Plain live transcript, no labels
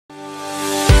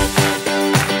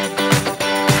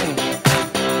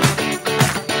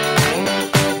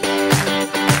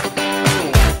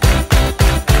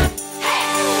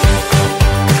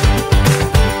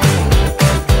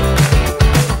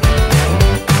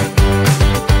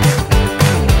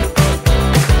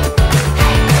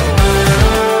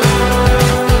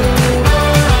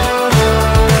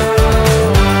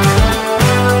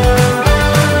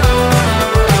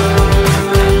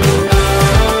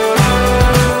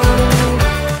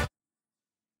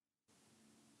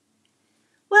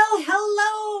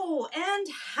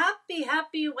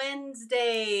Happy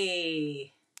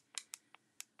Wednesday.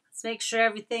 Let's make sure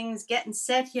everything's getting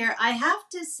set here. I have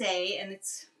to say, and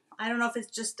I don't know if it's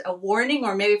just a warning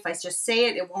or maybe if I just say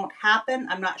it, it won't happen.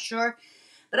 I'm not sure.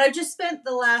 But I've just spent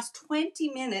the last 20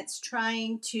 minutes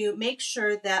trying to make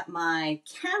sure that my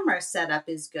camera setup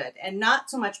is good. And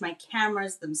not so much my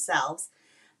cameras themselves,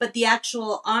 but the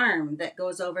actual arm that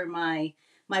goes over my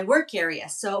work area.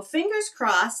 So fingers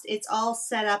crossed, it's all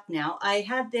set up now. I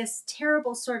had this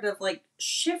terrible sort of like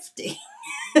shifting.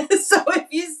 So if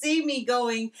you see me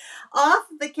going off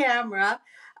the camera,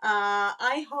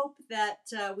 I hope that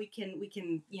we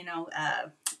can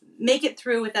make it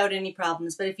through without any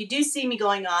problems. But if you do see me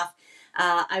going off,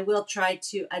 I will try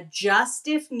to adjust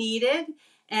if needed.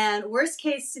 And worst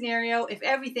case scenario, if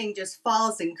everything just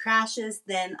falls and crashes,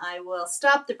 then I will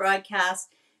stop the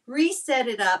broadcast, reset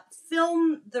it up,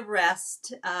 film the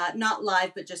rest, not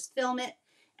live, but just film it.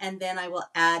 And then I will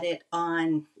add it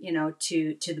on,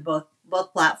 to the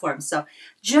both platforms. So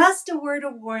just a word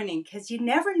of warning, because you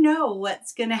never know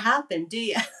what's going to happen, do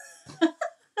you?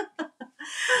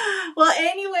 Well,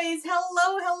 anyways,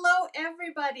 hello,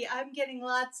 everybody. I'm getting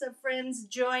lots of friends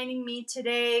joining me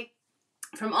today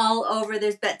from all over.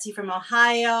 There's Betsy from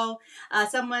Ohio,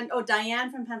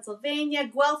 Diane from Pennsylvania,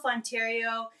 Guelph,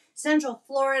 Ontario, Central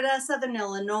Florida, Southern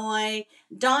Illinois,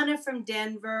 Donna from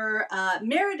Denver,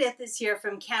 Meredith is here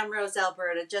from Camrose,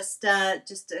 Alberta, just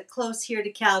close here to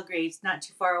Calgary. It's not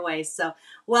too far away, so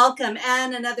welcome.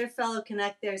 And another fellow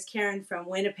connect, there's Karen from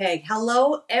Winnipeg.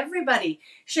 Hello, everybody.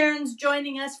 Sharon's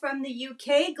joining us from the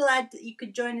UK. Glad that you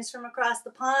could join us from across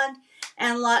the pond.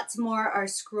 And lots more are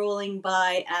scrolling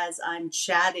by as I'm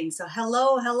chatting. So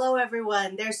hello,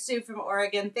 everyone. There's Sue from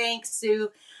Oregon. Thanks,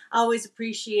 Sue. Always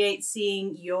appreciate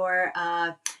seeing your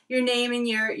name and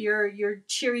your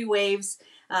cheery waves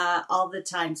all the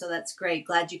time. So that's great.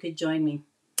 Glad you could join me.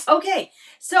 Okay,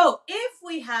 so if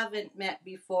we haven't met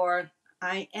before,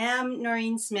 I am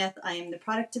Noreen Smith. I am the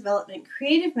Product Development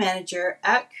Creative Manager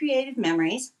at Creative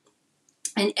Memories.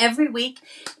 And every week,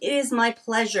 it is my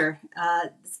pleasure.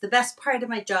 It's the best part of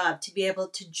my job to be able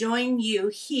to join you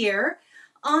here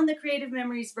on the Creative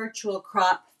Memories Virtual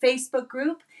Crop Facebook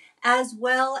group, as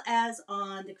well as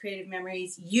on the Creative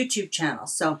Memories YouTube channel.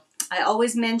 So I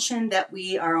always mention that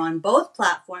we are on both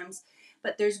platforms,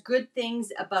 but there's good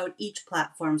things about each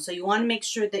platform. So you want to make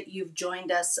sure that you've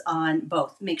joined us on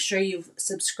both. Make sure you've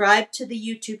subscribed to the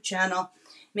YouTube channel.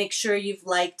 Make sure you've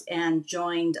liked and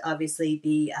joined, obviously,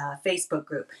 the Facebook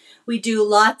group. We do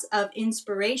lots of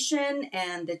inspiration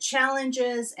and the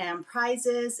challenges and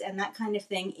prizes and that kind of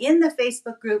thing in the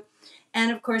Facebook group.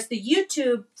 And of course, the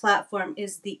YouTube platform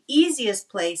is the easiest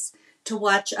place to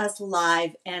watch us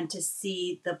live and to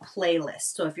see the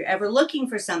playlist. So if you're ever looking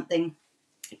for something,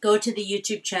 go to the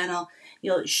YouTube channel.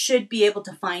 You should be able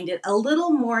to find it a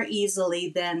little more easily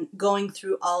than going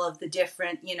through all of the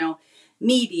different,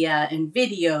 media and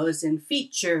videos and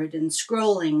featured and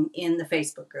scrolling in the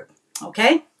Facebook group.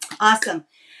 Okay, awesome.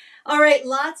 All right,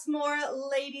 lots more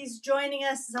ladies joining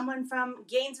us. Someone from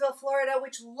Gainesville, Florida,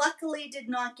 which luckily did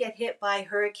not get hit by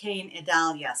Hurricane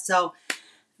Idalia. So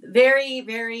very,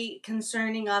 very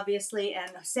concerning, obviously, and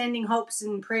sending hopes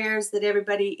and prayers that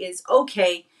everybody is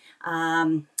okay.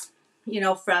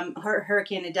 From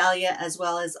Hurricane Idalia, as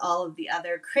well as all of the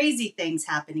other crazy things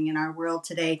happening in our world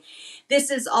today.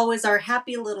 This is always our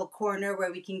happy little corner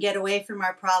where we can get away from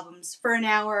our problems for an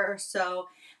hour or so.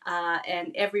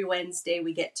 And every Wednesday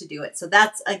we get to do it. So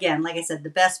that's, again, like I said, the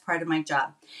best part of my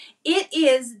job. It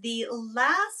is the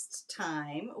last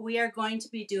time we are going to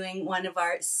be doing one of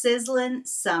our Sizzlin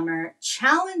Summer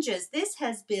challenges. This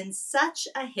has been such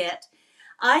a hit.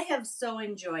 I have so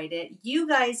enjoyed it. You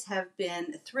guys have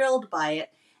been thrilled by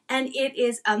it. And it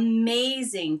is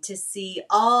amazing to see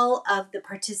all of the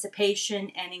participation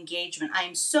and engagement. I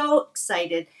am so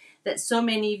excited that so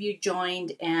many of you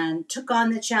joined and took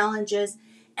on the challenges.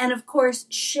 And of course,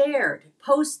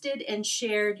 posted and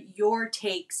shared your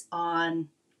takes on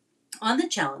the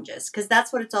challenges, because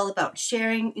that's what it's all about.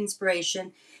 Sharing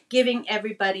inspiration, giving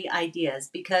everybody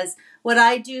ideas, because what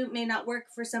I do may not work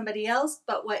for somebody else,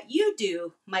 but what you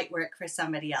do might work for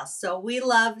somebody else. So we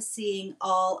love seeing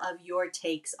all of your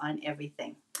takes on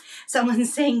everything.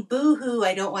 Someone's saying, boo-hoo,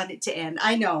 I don't want it to end.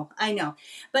 I know.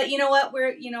 But you know what?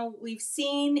 We've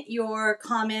seen your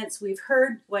comments. We've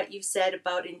heard what you've said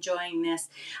about enjoying this.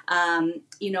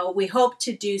 We hope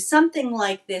to do something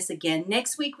like this again.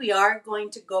 Next week, we are going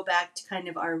to go back to kind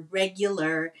of our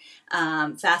regular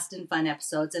Fast and Fun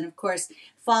episodes. And of course,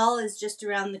 fall is just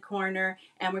around the corner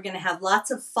and we're going to have lots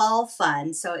of fall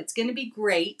fun. So it's going to be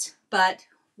great, but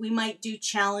we might do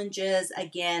challenges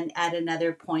again at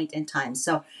another point in time.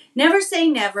 So never say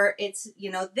never. It's,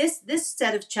 this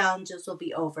set of challenges will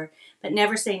be over, but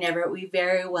never say never. We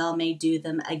very well may do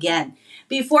them again.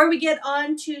 Before we get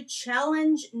on to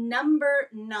challenge number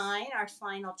 9, our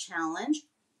final challenge,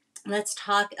 let's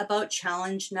talk about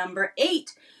challenge number 8,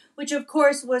 which of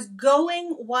course was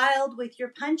going wild with your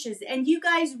punches. And you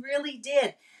guys really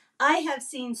did. I have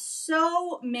seen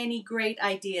so many great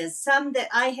ideas, some that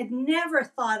I had never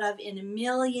thought of in a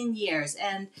million years.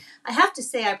 And I have to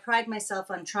say, I pride myself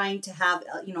on trying to have,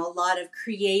 a lot of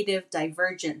creative,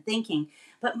 divergent thinking.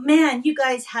 But man, you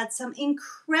guys had some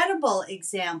incredible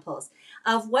examples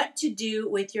of what to do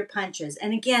with your punches.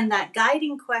 And again, that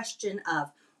guiding question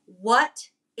of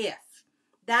what if?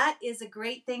 That is a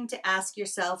great thing to ask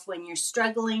yourself when you're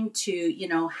struggling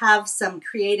to, have some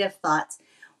creative thoughts.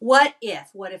 What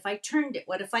if? What if I turned it?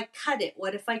 What if I cut it?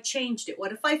 What if I changed it?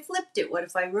 What if I flipped it? What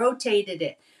if I rotated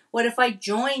it? What if I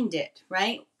joined it,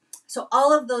 right? So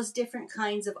all of those different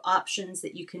kinds of options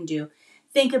that you can do.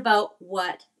 Think about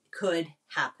what could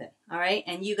happen, all right?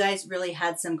 And you guys really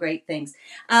had some great things.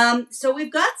 So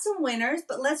we've got some winners,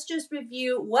 but let's just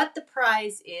review what the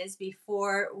prize is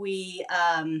before we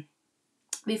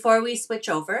switch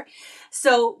over.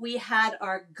 So we had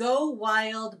our Go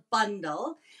Wild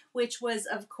bundle, which was,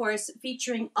 of course,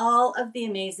 featuring all of the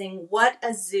amazing What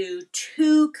a Zoo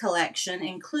 2 collection,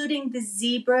 including the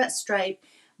zebra stripe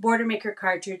border maker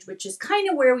cartridge, which is kind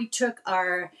of where we took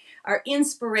our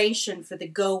inspiration for the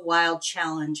Go Wild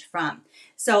challenge from.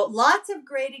 So lots of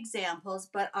great examples,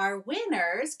 but our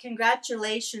winners,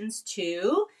 congratulations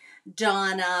to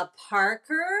Donna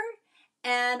Parker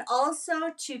and also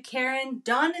to Karen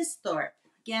Donisthorpe.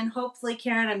 Again, hopefully,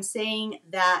 Karen, I'm saying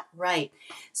that right.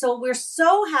 So we're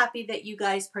so happy that you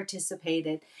guys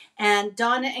participated. And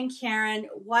Donna and Karen,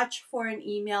 watch for an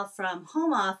email from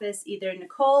home office, either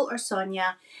Nicole or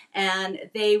Sonia, and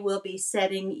they will be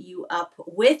setting you up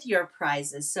with your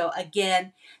prizes. So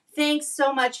again, thanks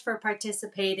so much for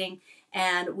participating.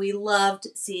 And we loved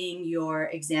seeing your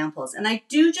examples. And I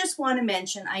do just want to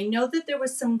mention, I know that there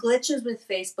was some glitches with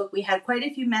Facebook. We had quite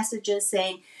a few messages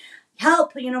saying,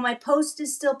 help, my post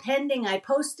is still pending. I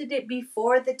posted it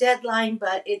before the deadline,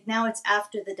 but now it's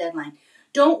after the deadline.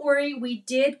 Don't worry, we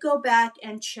did go back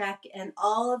and check, and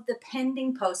all of the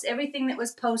pending posts, everything that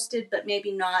was posted but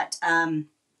maybe not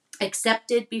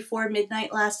accepted before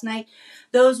midnight last night,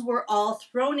 those were all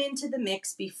thrown into the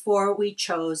mix before we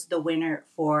chose the winner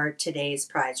for today's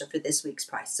prize or for this week's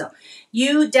prize. So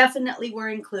you definitely were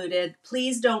included.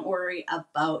 Please don't worry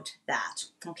about that,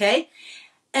 okay?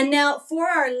 And now for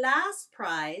our last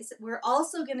prize, we're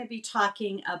also going to be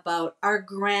talking about our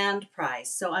grand prize.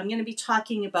 So I'm going to be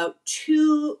talking about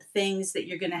 2 things that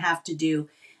you're going to have to do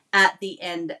at the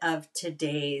end of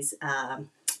today's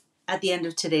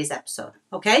episode.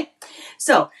 Okay?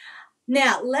 So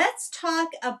now let's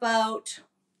talk about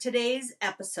today's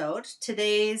episode,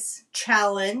 today's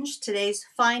challenge, today's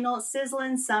final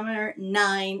Sizzlin Summer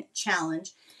 9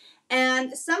 challenge.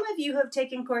 And some of you who have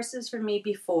taken courses from me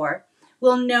before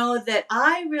will know that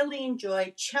I really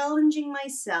enjoy challenging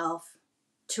myself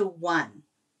to 1,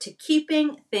 to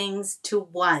keeping things to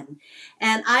 1.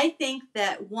 And I think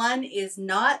that 1 is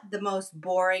not the most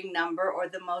boring number or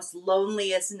the most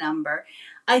loneliest number.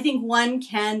 I think 1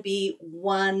 can be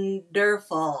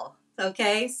wonderful.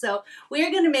 Okay, so we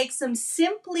are going to make some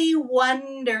simply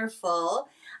wonderful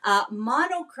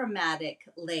monochromatic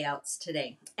layouts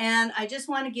today. And I just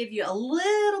want to give you a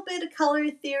little bit of color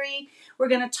theory. We're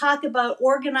going to talk about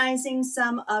organizing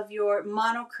some of your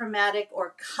monochromatic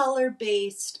or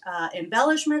color-based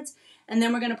embellishments. And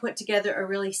then we're going to put together a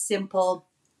really simple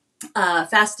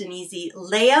fast and easy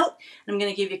layout. I'm going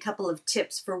to give you a couple of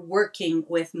tips for working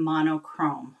with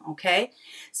monochrome, okay?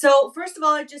 So first of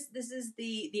all, this is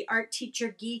the art teacher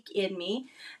geek in me.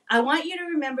 I want you to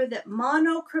remember that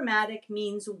monochromatic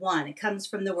means 1. It comes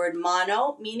from the word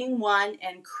mono, meaning 1,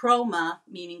 and chroma,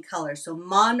 meaning color. So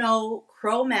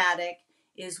monochromatic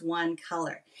is 1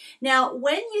 color. Now,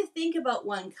 when you think about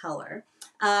 1 color,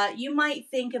 you might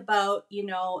think about,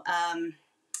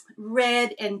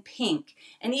 red and pink.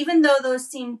 And even though those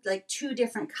seem like 2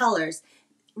 different colors,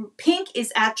 pink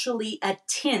is actually a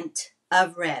tint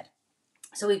of red.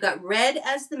 So we've got red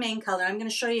as the main color. I'm going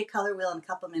to show you a color wheel in a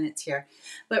couple minutes here.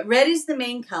 But red is the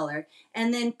main color.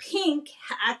 And then pink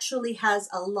actually has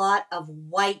a lot of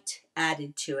white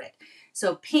added to it.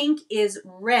 So pink is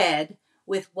red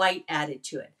with white added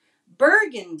to it.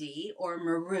 Burgundy or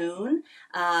maroon,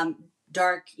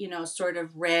 dark, sort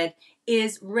of red,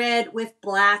 is red with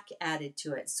black added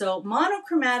to it. So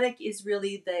monochromatic is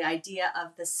really the idea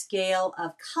of the scale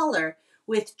of color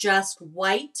with just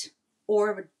white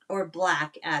or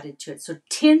black added to it. So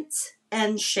tints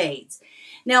and shades.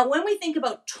 Now, when we think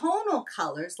about tonal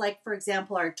colors, like for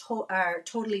example, our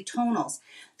totally tonals,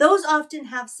 those often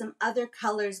have some other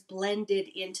colors blended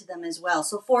into them as well.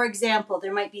 So for example,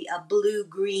 there might be a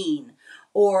blue-green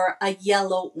or a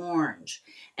yellow-orange.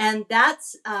 And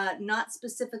that's not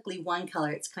specifically one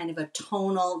color. It's kind of a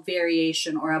tonal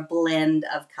variation or a blend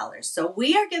of colors. So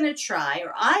we are going to try,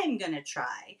 or I am going to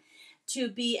try, to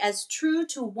be as true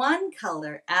to one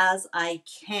color as I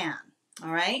can.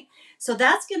 All right. So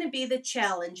that's going to be the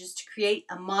challenge, is to create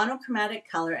a monochromatic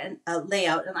color and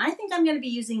layout. And I think I'm going to be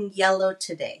using yellow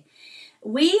today.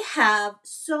 We have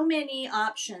so many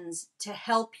options to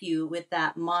help you with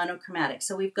that monochromatic.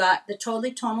 So we've got the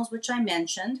totally tonals, which I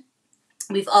mentioned.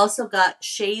 We've also got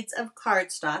shades of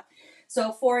cardstock.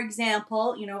 So for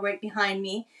example, right behind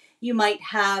me, you might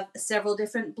have several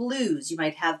different blues. You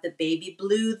might have the baby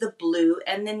blue, the blue,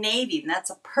 and the navy. And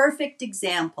that's a perfect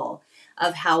example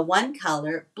of how one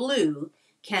color, blue,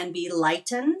 can be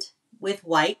lightened with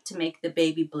white to make the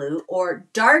baby blue, or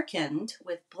darkened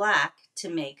with black to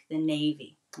make the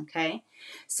navy. Okay?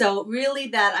 So really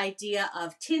that idea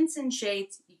of tints and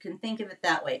shades, you can think of it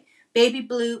that way. Baby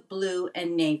blue, blue,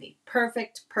 and navy.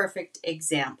 Perfect, perfect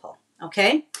example.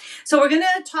 Okay, so we're going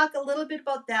to talk a little bit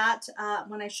about that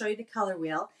when I show you the color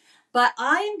wheel. But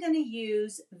I am going to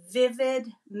use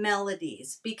Vivid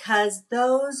Melodies because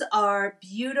those are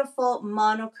beautiful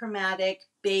monochromatic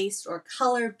based or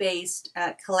color based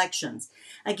collections.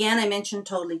 Again, I mentioned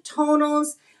totally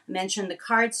tonals. I mentioned the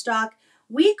cardstock.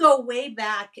 We go way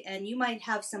back, and you might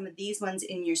have some of these ones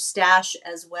in your stash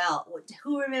as well.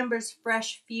 Who remembers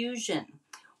Fresh Fusion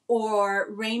or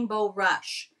Rainbow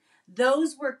Rush?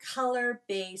 Those were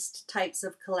color-based types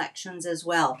of collections as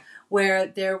well, where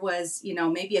there was,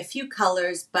 maybe a few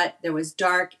colors, but there was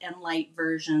dark and light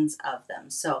versions of them.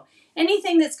 So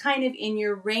anything that's kind of in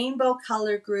your rainbow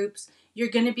color groups, you're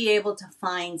going to be able to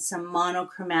find some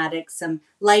monochromatic, some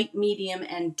light, medium,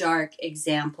 and dark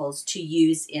examples to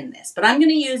use in this. But I'm going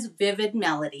to use Vivid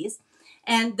Melodies.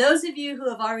 And those of you who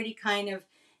have already kind of,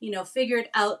 figured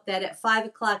out that at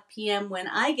 5 p.m. when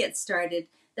I get started,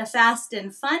 the Fast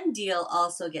and Fun deal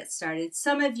also gets started.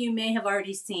 Some of you may have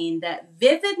already seen that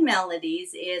Vivid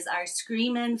Melodies is our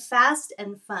Screamin' Fast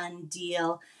and Fun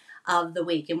deal of the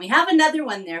week. And we have another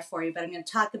one there for you, but I'm going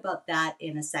to talk about that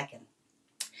in a second.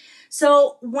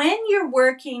 So when you're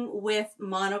working with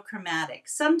monochromatic,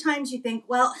 sometimes you think,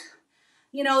 well,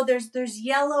 there's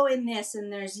yellow in this,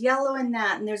 and there's yellow in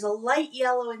that, and there's a light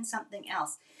yellow in something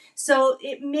else. So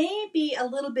it may be a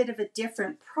little bit of a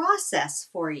different process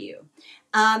for you.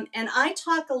 And I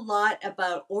talk a lot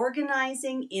about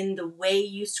organizing in the way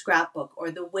you scrapbook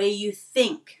or the way you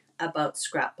think about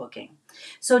scrapbooking.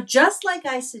 So just like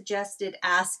I suggested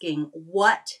asking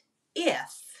what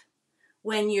if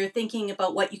when you're thinking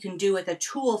about what you can do with a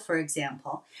tool, for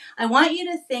example, I want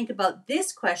you to think about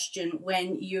this question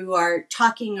when you are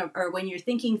talking or when you're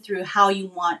thinking through how you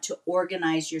want to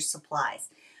organize your supplies.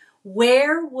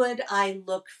 Where would I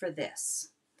look for this?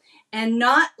 And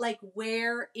not like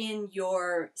where in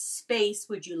your space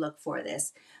would you look for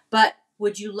this, but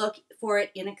would you look for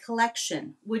it in a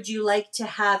collection? Would you like to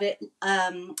have it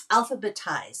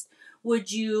alphabetized?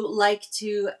 Would you like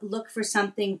to look for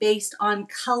something based on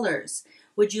colors?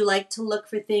 Would you like to look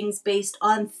for things based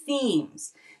on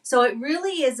themes? So it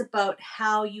really is about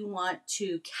how you want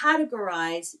to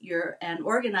categorize and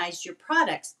organize your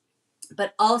products,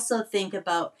 but also think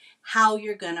about how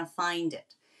you're going to find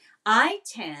it. I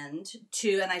tend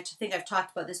to, and I think I've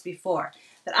talked about this before,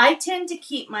 but I tend to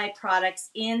keep my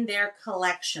products in their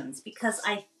collections because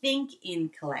I think in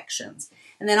collections.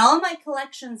 And then all my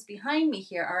collections behind me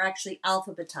here are actually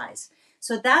alphabetized.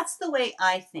 So that's the way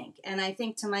I think. And I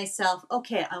think to myself,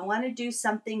 okay, I want to do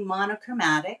something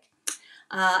monochromatic.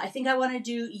 I think I want to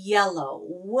do yellow.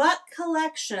 What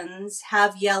collections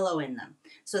have yellow in them?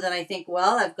 So then I think,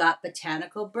 well, I've got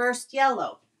Botanical Burst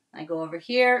Yellow. I go over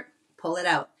here, pull it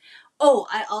out. Oh,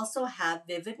 I also have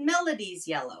Vivid Melodies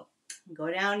Yellow.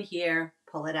 Go down here,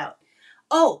 pull it out.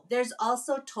 Oh, there's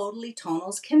also Totally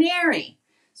Tonals Canary.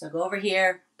 So go over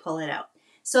here, pull it out.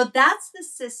 So that's the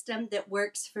system that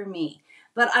works for me.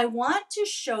 But I want to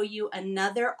show you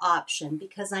another option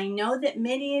because I know that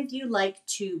many of you like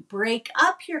to break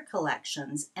up your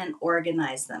collections and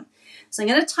organize them. So I'm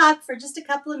going to talk for just a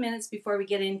couple of minutes before we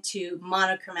get into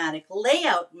monochromatic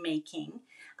layout making.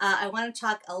 I want to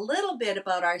talk a little bit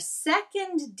about our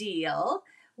second deal,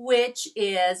 which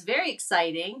is very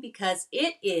exciting because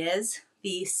it is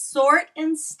the Sort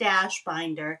and Stash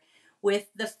Binder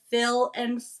with the fill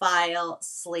and file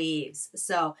sleeves.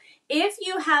 So if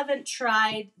you haven't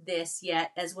tried this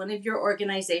yet as one of your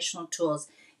organizational tools,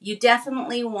 you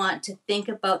definitely want to think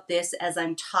about this as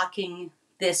I'm talking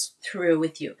this through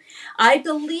with you. I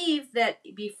believe that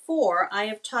before I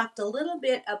have talked a little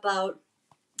bit about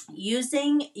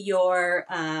using your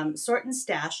sort and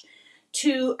stash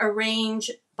to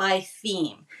arrange by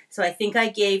theme. So I think I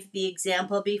gave the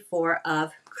example before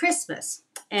of Christmas.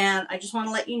 And I just want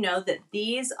to let you know that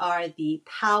these are the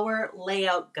power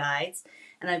layout guides,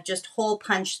 and I've just hole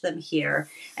punched them here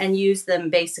and used them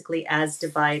basically as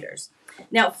dividers.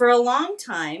 Now, for a long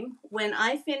time, when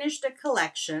I finished a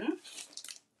collection,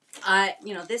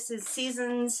 this is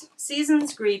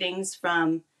Season's Greetings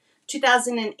from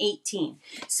 2018.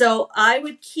 So I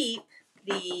would keep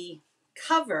the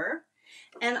cover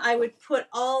and I would put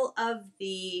all of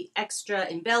the extra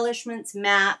embellishments,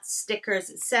 mats, stickers,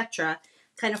 etc.,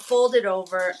 kind of fold it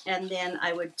over, and then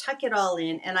I would tuck it all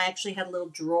in, and I actually had a little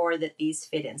drawer that these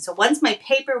fit in. So once my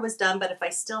paper was done, but if I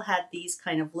still had these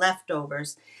kind of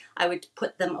leftovers, I would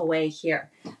put them away here.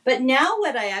 But now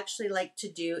what I actually like to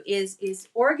do is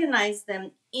organize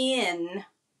them in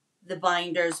the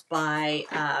binders by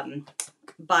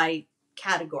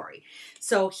category.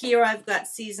 So here I've got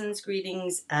Season's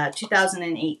Greetings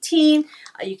 2018.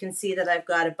 You can see that I've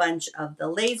got a bunch of the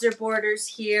laser borders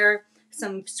here,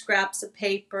 some scraps of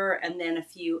paper, and then a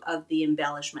few of the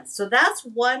embellishments. So that's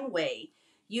one way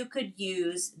you could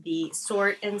use the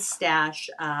sort and stash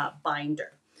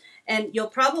binder. And you'll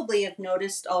probably have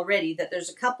noticed already that there's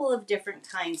a couple of different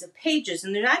kinds of pages,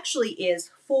 and there actually is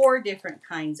 4 different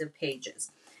kinds of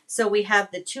pages. So we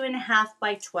have the 2.5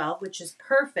 by 12, which is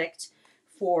perfect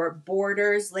for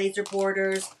borders, laser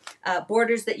borders,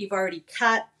 borders that you've already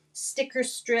cut, sticker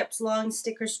strips, long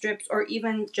sticker strips, or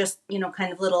even just,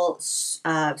 kind of little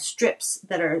strips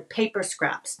that are paper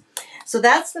scraps. So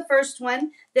that's the first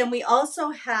one. Then we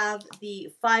also have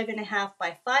the 5.5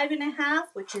 by 5.5,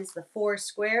 which is the 4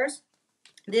 squares.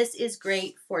 This is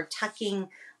great for tucking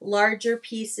larger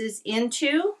pieces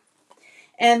into.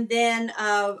 And then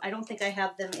I don't think I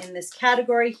have them in this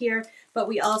category here, but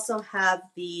we also have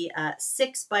the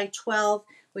 6 by 12,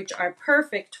 which are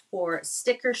perfect for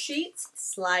sticker sheets.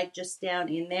 Slide just down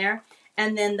in there.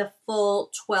 And then the full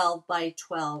 12 by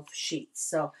 12 sheets.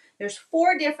 So there's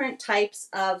 4 different types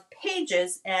of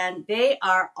pages, and they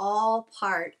are all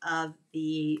part of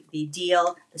the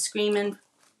deal, the Screamin'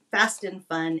 Fast and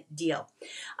Fun deal.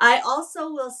 I also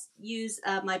will use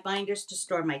my binders to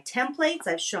store my templates.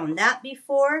 I've shown that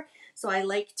before. So I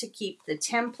like to keep the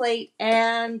template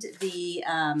and the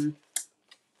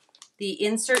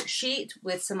insert sheet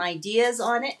with some ideas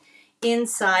on it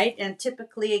inside. And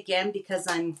typically, again, because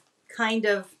I'm kind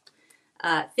of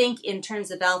think in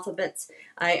terms of alphabets,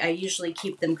 I usually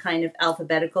keep them kind of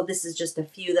alphabetical. This is just a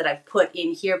few that I've put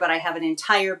in here, but I have an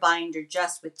entire binder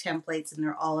just with templates, and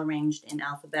they're all arranged in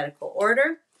alphabetical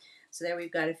order. So there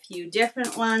we've got a few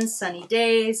different ones, sunny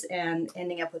days and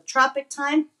ending up with tropic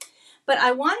time. But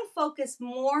I want to focus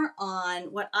more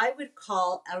on what I would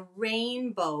call a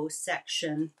rainbow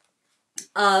section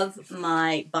of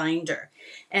my binder.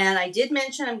 And I did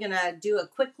mention I'm going to do a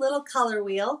quick little color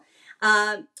wheel.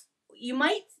 You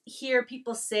might hear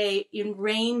people say in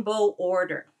rainbow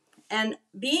order. And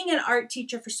being an art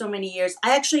teacher for so many years,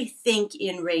 I actually think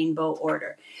in rainbow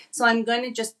order. So I'm going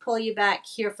to just pull you back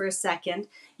here for a second.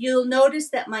 You'll notice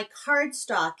that my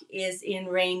cardstock is in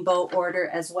rainbow order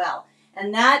as well.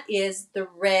 And that is the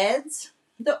reds,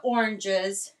 the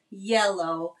oranges,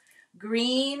 yellow,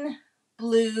 green,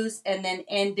 blues, and then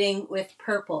ending with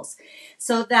purples.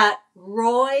 So that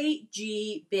Roy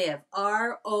G. Biv,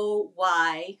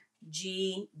 ROY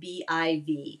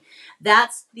GBIV.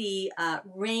 That's the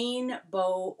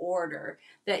rainbow order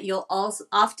that you'll also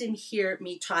often hear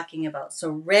me talking about. So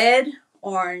red,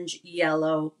 orange,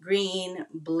 yellow, green,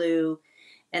 blue,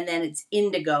 and then it's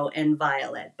indigo and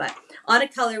violet. But on a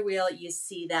color wheel, you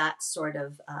see that sort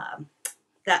of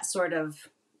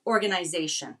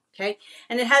organization. Okay,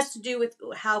 and it has to do with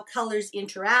how colors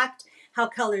interact, how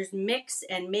colors mix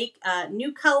and make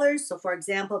new colors. So for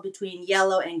example, between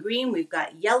yellow and green, we've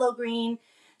got yellow-green.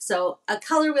 So a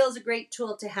color wheel is a great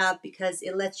tool to have because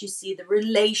it lets you see the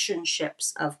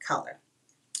relationships of color.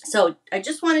 So I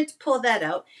just wanted to pull that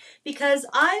out because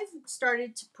I've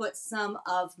started to put some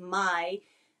of my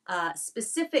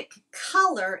specific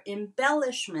color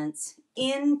embellishments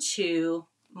into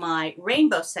my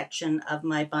rainbow section of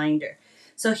my binder.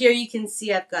 So here you can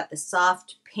see I've got the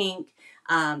soft pink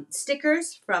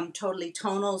stickers from Totally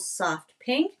Tonal's Soft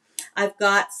Pink. I've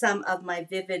got some of my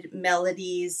Vivid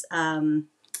Melodies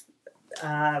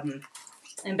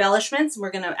embellishments.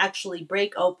 We're going to actually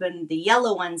break open the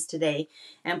yellow ones today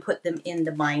and put them in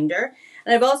the binder.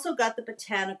 And I've also got the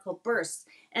botanical bursts.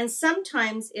 And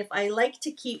sometimes if I like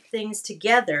to keep things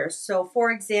together, so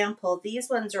for example, these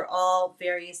ones are all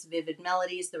various Vivid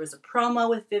Melodies. There was a promo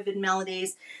with Vivid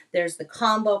Melodies. There's the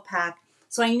combo pack.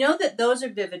 So I know that those are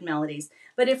Vivid Melodies.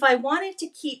 But if I wanted to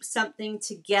keep something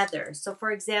together, so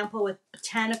for example, with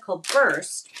Botanical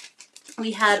Burst,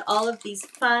 we had all of these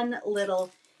fun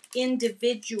little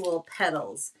individual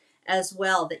petals as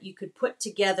well that you could put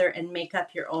together and make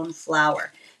up your own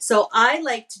flower. So I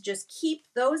like to just keep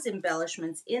those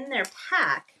embellishments in their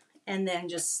pack and then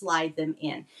just slide them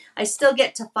in. I still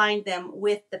get to find them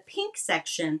with the pink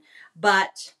section,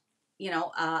 but you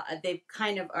know, they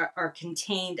kind of are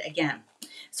contained again.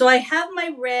 So I have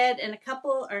my red and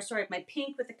my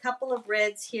pink with a couple of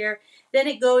reds here. Then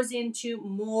it goes into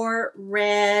more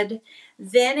red.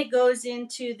 Then it goes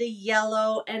into the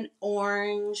yellow and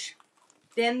orange.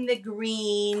 Then the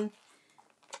green.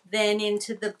 Then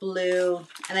into the blue.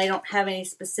 And I don't have any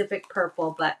specific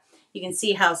purple, but you can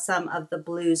see how some of the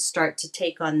blues start to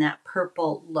take on that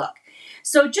purple look.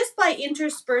 So just by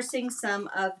interspersing some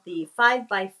of the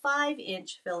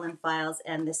 5x5-inch fill-in files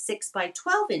and the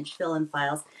 6x12-inch fill-in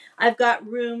files, I've got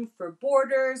room for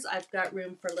borders, I've got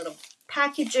room for little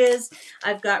packages,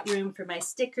 I've got room for my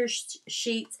sticker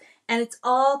sheets, and it's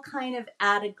all kind of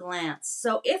at a glance.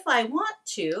 So if I want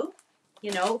to,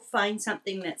 you know, find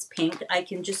something that's pink, I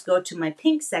can just go to my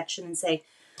pink section and say,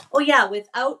 oh yeah,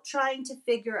 without trying to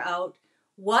figure out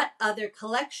what other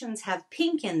collections have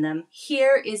pink in them,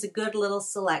 here is a good little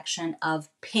selection of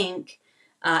pink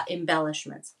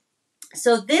embellishments.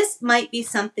 So this might be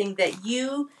something that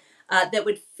you, that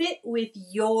would fit with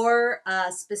your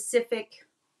specific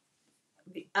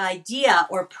idea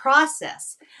or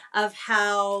process of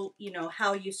how, you know,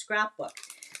 how you scrapbook.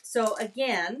 So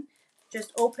again,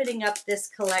 just opening up this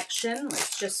collection,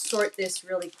 let's just sort this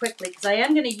really quickly because I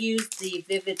am going to use the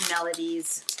Vivid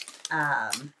Melodies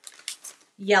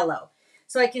yellow.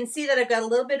 So I can see that I've got a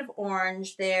little bit of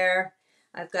orange there.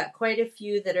 I've got quite a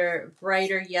few that are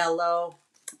brighter yellow.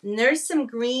 And there's some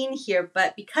green here,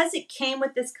 but because it came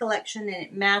with this collection and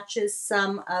it matches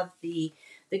some of the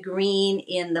green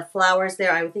in the flowers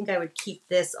there, I would think I would keep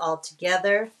this all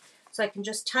together. So I can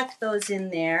just tuck those in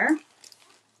there.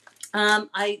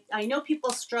 I know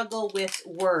people struggle with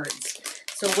words.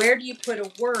 So where do you put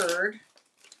a word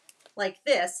like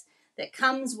this that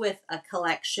comes with a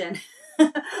collection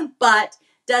but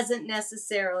doesn't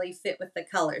necessarily fit with the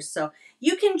colors? So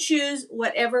you can choose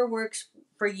whatever works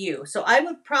for you. So I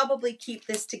would probably keep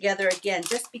this together again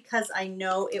just because I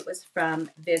know it was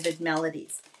from Vivid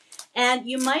Melodies. And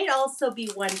you might also be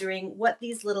wondering what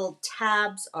these little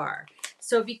tabs are.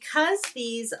 So because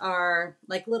these are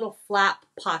like little flap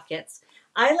pockets,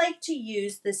 I like to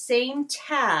use the same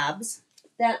tabs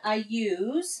that I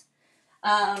use.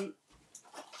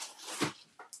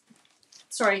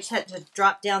 Sorry, I just had to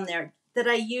drop down there. That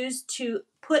I use to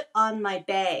put on my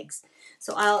bags.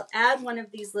 So I'll add one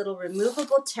of these little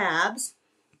removable tabs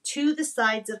to the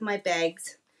sides of my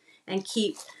bags and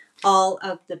keep all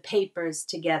of the papers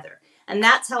together. And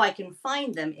that's how I can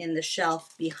find them in the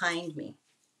shelf behind me.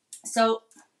 So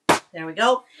there we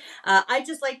go. I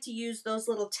just like to use those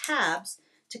little tabs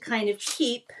to kind of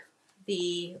keep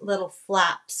the little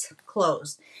flaps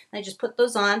closed. I just put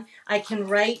those on. I can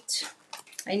write,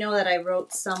 I know that I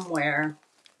wrote somewhere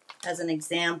as an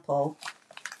example.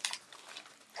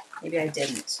 Maybe I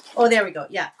didn't. Oh, there we go.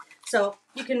 Yeah. So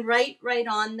you can write right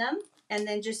on them and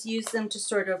then just use them to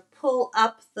sort of pull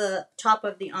up the top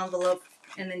of the envelope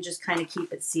and then just kind of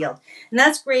keep it sealed. And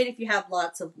that's great if you have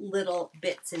lots of little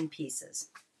bits and pieces.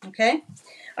 Okay.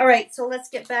 All right. So let's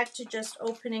get back to just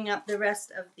opening up the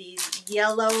rest of these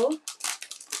yellow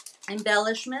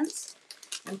embellishments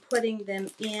and putting them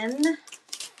in.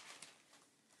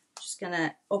 Just going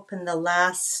to open the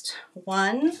last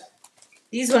one.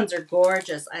 These ones are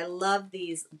gorgeous. I love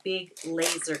these big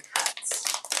laser cuts.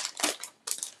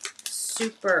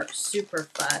 Super, super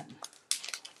fun.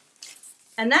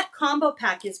 And that combo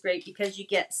pack is great because you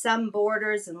get some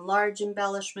borders and large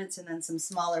embellishments and then some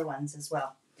smaller ones as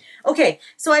well. Okay,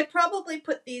 so I probably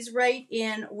put these right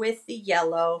in with the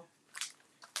yellow.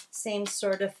 Same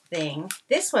sort of thing.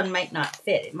 This one might not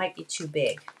fit. It might be too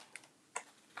big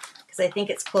because I think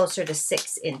it's closer to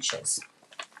 6 inches.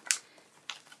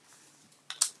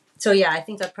 So yeah, I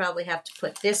think I'll probably have to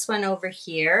put this one over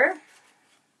here.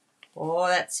 Oh,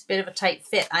 that's a bit of a tight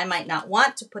fit. I might not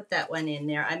want to put that one in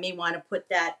there. I may want to put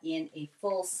that in a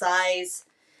full size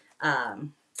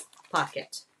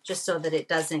pocket just so that it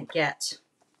doesn't get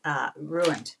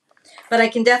ruined. But I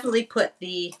can definitely put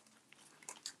the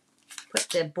put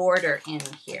the border in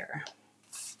here.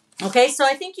 Okay, so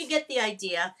I think you get the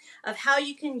idea of how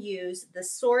you can use the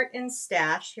sort and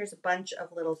stash. Here's a bunch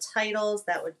of little titles.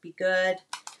 That would be good.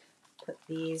 Put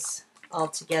these all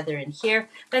together in here.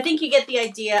 But I think you get the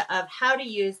idea of how to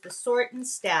use the sort and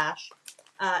stash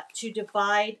to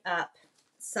divide up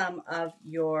some of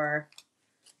your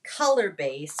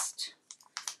color-based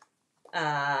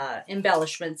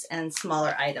embellishments and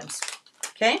smaller items.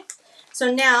 Okay,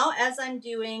 so now as I'm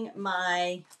doing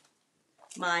my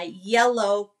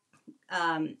yellow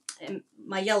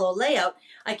layout,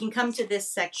 I can come to this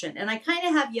section, and I kind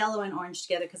of have yellow and orange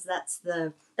together because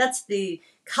that's the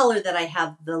color that I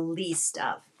have the least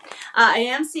of. I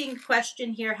am seeing a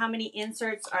question here: how many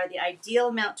inserts are the ideal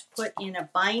amount to put in a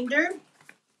binder?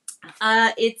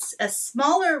 It's a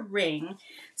smaller ring,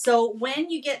 so when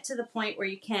you get to the point where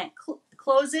you can't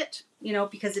close it, you know,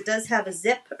 because it does have a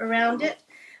zip around it.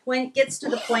 When it gets to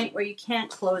the point where you can't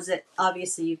close it,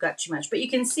 obviously you've got too much. But you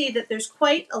can see that there's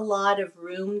quite a lot of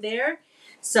room there.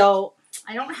 So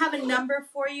I don't have a number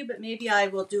for you, but maybe I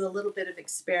will do a little bit of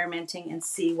experimenting and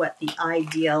see what the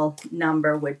ideal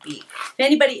number would be. If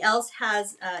anybody else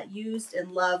has used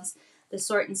and loves the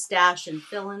sort and stash and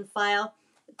fill-in file,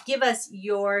 give us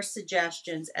your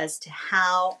suggestions as to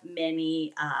how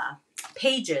many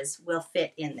pages will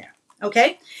fit in there.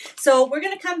 Okay, so we're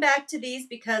going to come back to these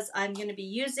because I'm going to be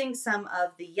using some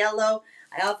of the yellow.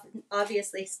 I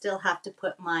obviously still have to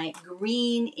put my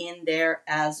green in there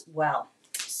as well.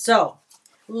 So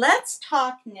let's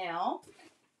talk now.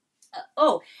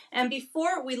 Oh, and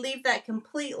before we leave that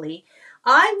completely,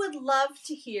 I would love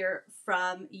to hear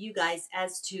from you guys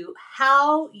as to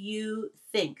how you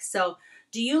think. So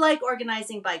do you like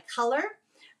organizing by color?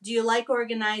 Do you like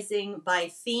organizing by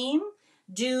theme?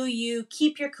 Do you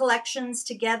keep your collections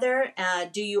together?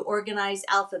 Do you organize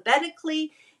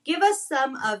alphabetically? Give us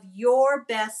some of your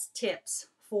best tips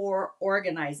for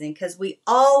organizing, because we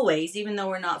always, even though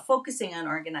we're not focusing on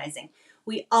organizing,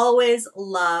 we always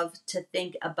love to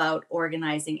think about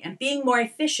organizing and being more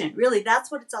efficient. Really,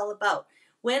 that's what it's all about.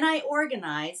 When I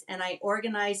organize, and I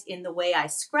organize in the way I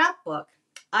scrapbook,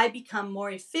 I become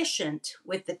more efficient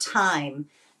with the time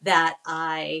that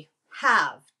I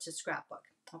have to scrapbook.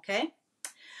 Okay?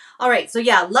 All right, so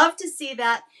yeah, love to see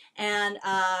that, and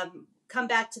come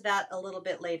back to that a little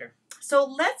bit later. So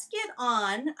let's get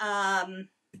on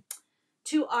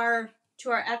to our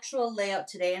actual layout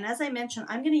today. And as I mentioned,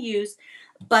 I'm going to use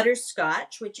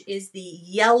Butterscotch, which is the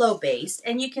yellow base,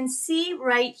 and you can see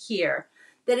right here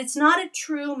that it's not a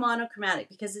true monochromatic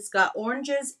because it's got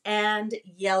oranges and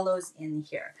yellows in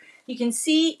here. You can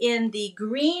see in the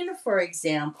green, for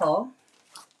example,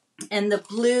 and the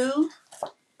blue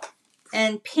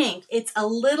and pink, it's a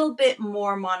little bit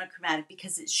more monochromatic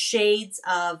because it's shades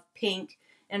of pink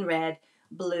and red,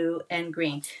 blue and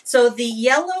green. So the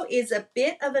yellow is a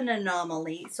bit of an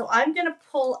anomaly. So I'm going to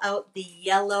pull out the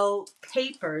yellow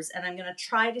papers, and I'm going to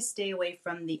try to stay away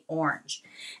from the orange.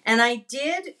 And I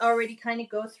did already kind of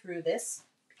go through this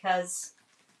because,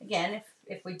 again,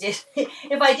 if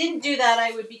I didn't do that,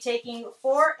 I would be taking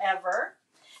forever.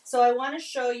 So I want to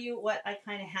show you what I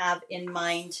kind of have in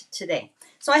mind today.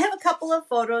 So I have a couple of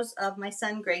photos of my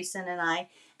son Grayson and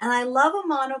I love a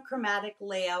monochromatic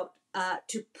layout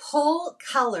to pull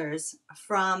colors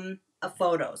from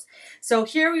photos. So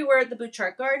here we were at the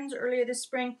Butchart Gardens earlier this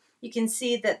spring. You can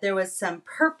see that there was some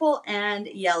purple and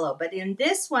yellow, but in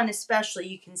this one especially,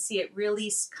 you can see it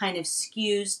really kind of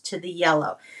skews to the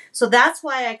yellow. So that's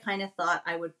why I kind of thought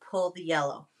I would pull the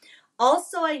yellow.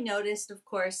 Also, I noticed, of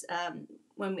course,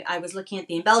 when I was looking at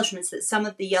the embellishments, that some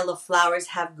of the yellow flowers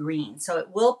have green. So it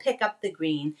will pick up the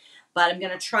green, but I'm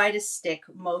going to try to stick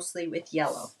mostly with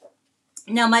yellow.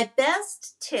 Now, my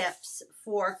best tips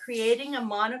for creating a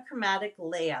monochromatic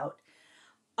layout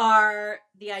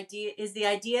is the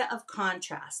idea of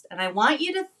contrast. And I want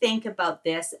you to think about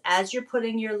this as you're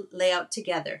putting your layout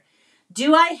together.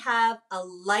 Do I have a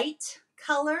light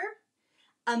color,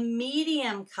 a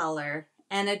medium color,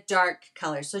 and a dark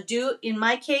color? So in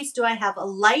my case, do I have a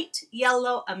light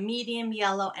yellow, a medium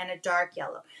yellow, and a dark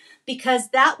yellow? Because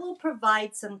that will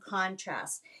provide some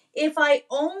contrast. If I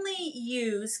only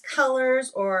use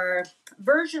colors or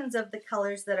versions of the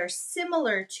colors that are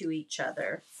similar to each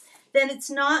other, then it's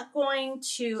not going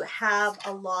to have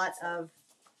a lot of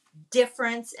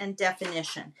difference and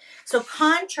definition. So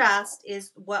contrast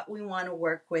is what we want to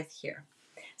work with here.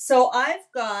 So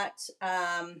I've got,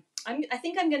 I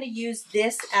think I'm going to use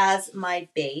this as my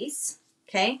base,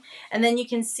 okay? And then you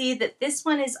can see that this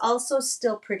one is also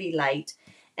still pretty light.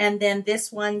 And then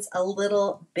this one's a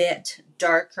little bit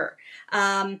darker.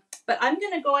 But I'm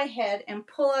going to go ahead and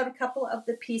pull out a couple of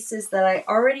the pieces that I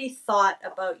already thought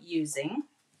about using.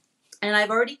 And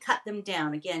I've already cut them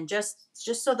down, again, just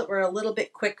so that we're a little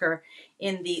bit quicker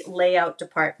in the layout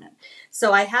department.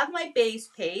 So I have my base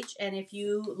page, and if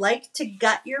you like to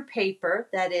gut your paper,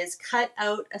 that is, cut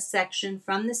out a section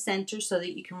from the center so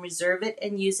that you can reserve it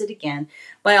and use it again,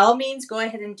 by all means, go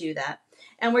ahead and do that.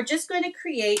 And we're just going to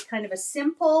create kind of a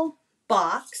simple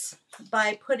box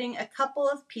by putting a couple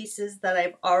of pieces that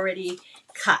I've already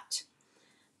cut.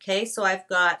 Okay, so I've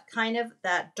got kind of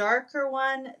that darker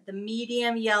one, the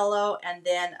medium yellow, and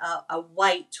then a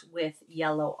white with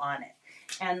yellow on it.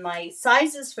 And my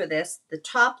sizes for this, the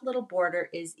top little border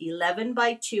is 11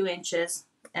 by 2 inches,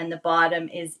 and the bottom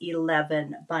is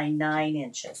 11 by 9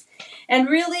 inches. And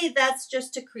really, that's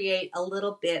just to create a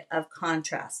little bit of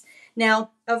contrast.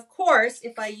 Now, of course,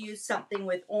 if I use something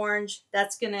with orange,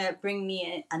 that's going to bring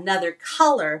me another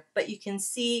color, but you can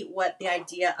see what the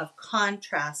idea of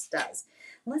contrast does.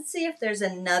 Let's see if there's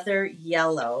another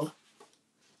yellow.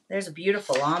 There's a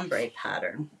beautiful ombre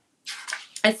pattern.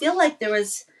 I feel like there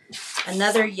was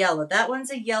another yellow. That one's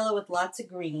a yellow with lots of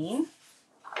green.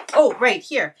 Oh, right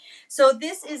here. So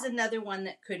this is another one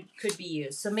that could be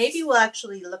used. So maybe we'll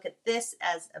actually look at this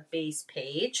as a base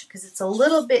page because it's a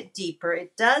little bit deeper.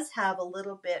 It does have a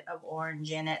little bit of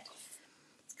orange in it.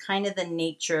 Kind of the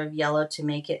nature of yellow to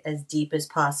make it as deep as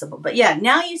possible. But yeah,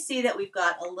 now you see that we've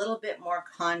got a little bit more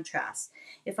contrast.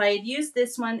 If I had used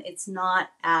this one, it's not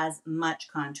as much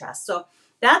contrast. So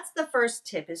that's the first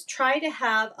tip, is try to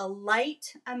have a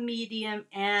light, a medium,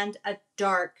 and a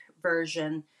dark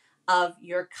version of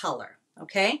your color,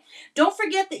 okay? Don't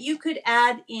forget that you could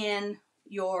add in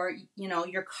your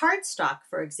cardstock,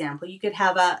 for example. You could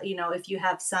have if you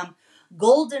have some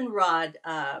goldenrod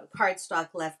cardstock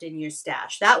left in your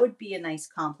stash. That would be a nice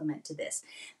complement to this.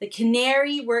 The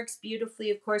canary works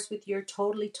beautifully, of course, with your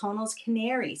Totally Tonals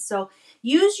canary. So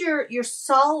use your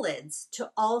solids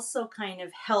to also kind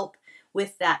of help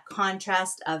with that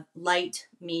contrast of light,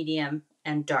 medium,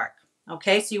 and dark.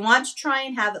 Okay, so you want to try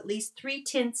and have at least 3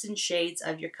 tints and shades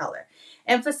of your color.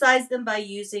 Emphasize them by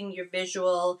using your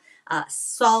visual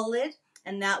solid,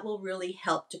 and that will really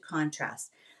help to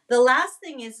contrast. The last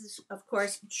thing is, of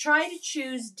course, try to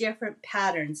choose different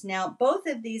patterns. Now, both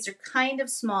of these are kind of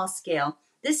small scale.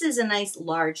 This is a nice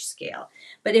large scale.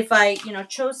 But if I,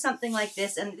 chose something like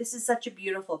this, and this is such a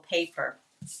beautiful paper,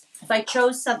 if I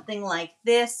chose something like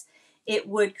this, it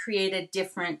would create a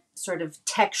different sort of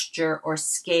texture or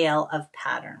scale of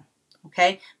pattern.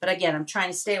 Okay, but again, I'm trying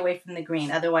to stay away from the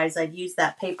green. Otherwise, I'd use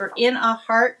that paper in a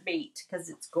heartbeat because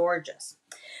it's gorgeous.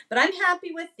 But I'm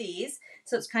happy with these.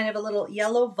 So it's kind of a little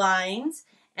yellow vines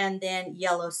and then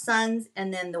yellow suns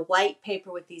and then the white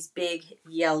paper with these big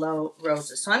yellow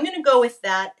roses. So I'm going to go with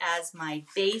that as my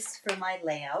base for my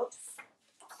layout.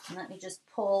 And let me just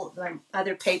pull the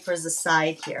other papers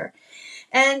aside here.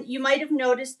 And you might have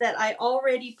noticed that I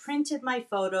already printed my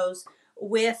photos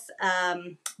with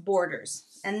borders.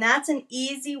 And that's an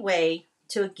easy way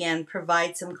to, again,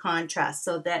 provide some contrast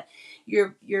so that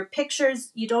your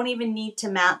pictures, you don't even need to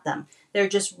mat them. They're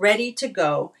just ready to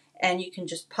go, and you can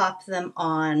just pop them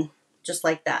on just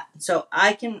like that. So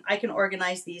I can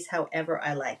organize these however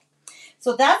I like.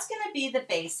 So that's going to be the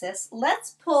basis.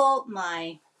 Let's pull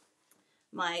my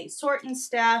sort and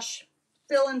stash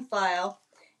fill and file,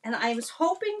 and I was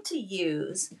hoping to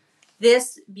use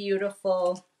this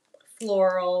beautiful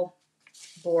floral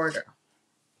border.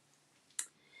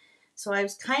 So I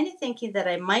was kind of thinking that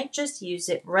I might just use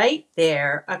it right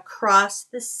there across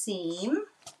the seam.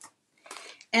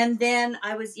 And then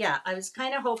I was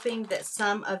kind of hoping that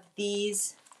some of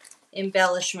these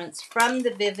embellishments from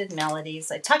the Vivid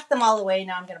Melodies, I tucked them all away,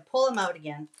 now I'm going to pull them out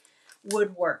again,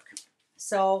 would work.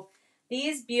 So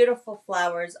these beautiful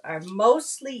flowers are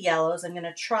mostly yellows. I'm going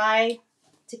to try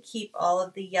to keep all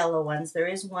of the yellow ones. There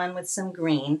is one with some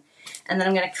green. And then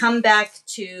I'm going to come back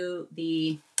to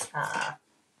the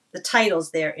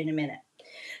titles there in a minute.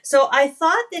 So I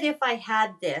thought that if I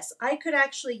had this, I could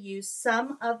actually use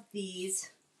some of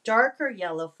these darker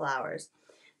yellow flowers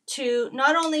to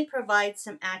not only provide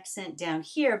some accent down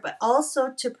here, but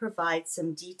also to provide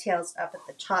some details up at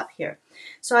the top here.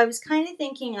 So I was kind of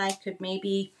thinking I could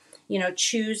maybe,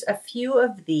 choose a few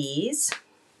of these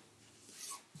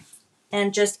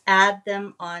and just add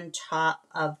them on top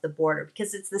of the border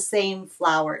because it's the same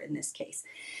flower in this case.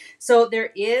 So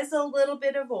there is a little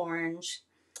bit of orange.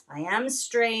 I am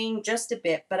straying just a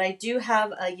bit, but I do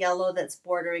have a yellow that's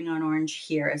bordering on orange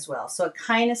here as well. So it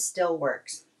kind of still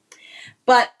works.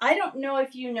 But I don't know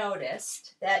if you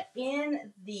noticed that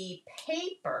in the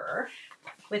paper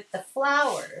with the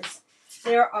flowers,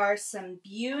 there are some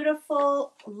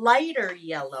beautiful lighter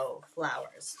yellow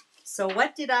flowers. So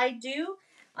what did I do?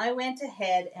 I went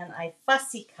ahead and I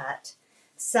fussy cut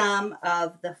some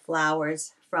of the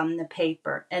flowers from the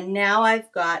paper. And now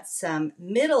I've got some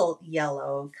middle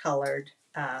yellow colored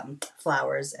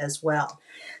flowers as well.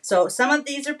 So some of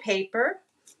these are paper.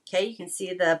 Okay, you can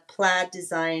see the plaid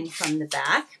design from the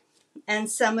back. And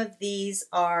some of these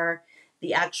are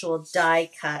the actual die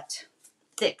cut,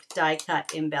 thick die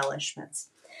cut embellishments.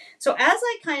 So as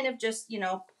I kind of just,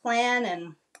 plan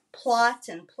and plot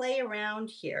and play around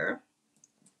here,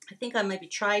 I think I maybe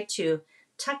try to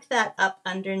tuck that up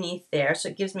underneath there so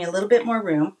it gives me a little bit more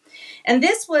room. And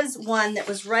this was one that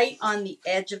was right on the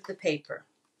edge of the paper.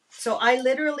 So I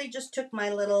literally just took my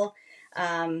little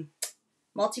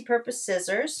multi-purpose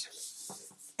scissors,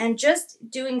 and just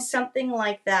doing something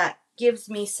like that gives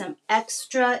me some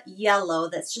extra yellow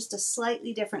that's just a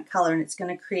slightly different color, and it's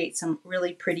going to create some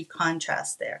really pretty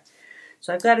contrast there.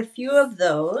 So I've got a few of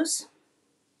those.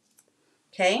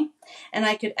 Okay, and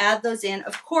I could add those in.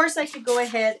 Of course, I could go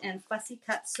ahead and fussy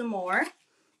cut some more.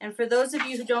 And for those of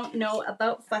you who don't know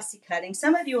about fussy cutting,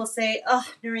 some of you will say, oh,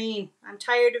 Noreen, I'm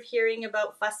tired of hearing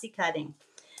about fussy cutting.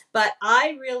 But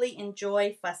I really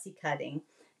enjoy fussy cutting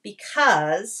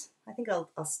because, I think I'll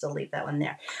still leave that one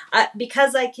there,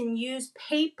 because I can use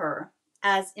paper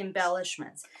as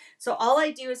embellishments. So all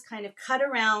I do is kind of cut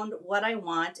around what I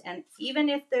want, and even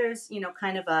if there's,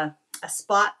 kind of a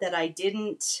spot that I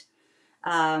didn't,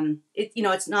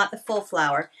 it's not the full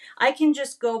flower, I can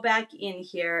just go back in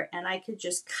here and I could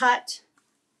just cut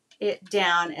it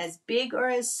down as big or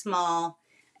as small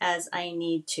as I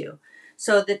need to.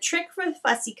 So the trick for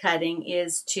fussy cutting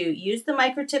is to use the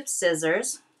microtip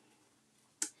scissors.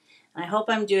 I hope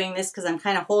I'm doing this because I'm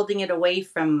kind of holding it away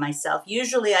from myself.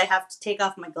 Usually I have to take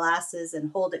off my glasses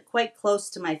and hold it quite close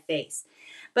to my face.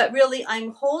 But really,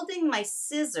 I'm holding my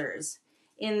scissors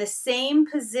in the same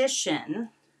position,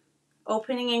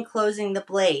 opening and closing the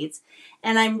blades,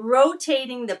 and I'm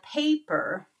rotating the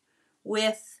paper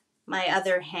with my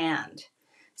other hand.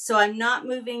 So I'm not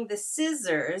moving the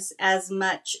scissors as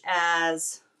much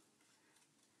as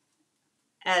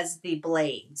the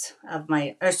blades of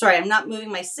I'm not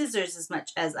moving my scissors as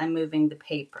much as I'm moving the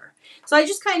paper. So I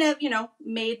just kind of,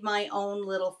 made my own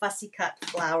little fussy cut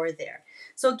flower there.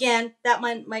 So again, that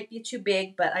one might be too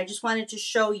big, but I just wanted to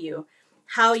show you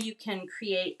how you can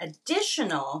create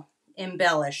additional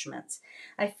embellishments.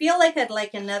 I feel like I'd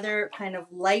like another kind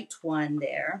of light one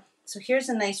there. So here's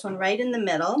a nice one right in the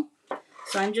middle.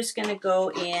 So I'm just going to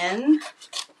go in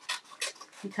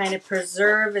and kind of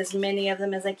preserve as many of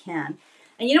them as I can.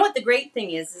 And you know what the great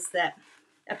thing is that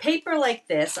a paper like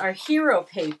this, our hero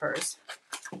papers,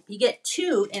 you get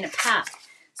 2 in a pack.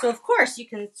 So of course you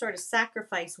can sort of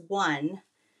sacrifice one,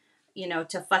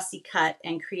 to fussy cut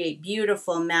and create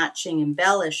beautiful matching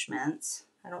embellishments.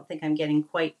 I don't think I'm getting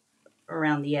quite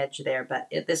around the edge there, but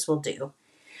this will do.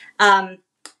 And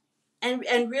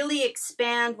really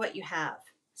expand what you have.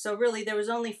 So really there was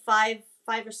only 5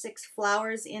 or 6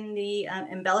 flowers in the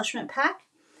embellishment pack.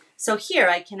 So here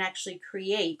I can actually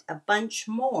create a bunch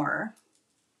more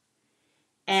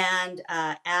and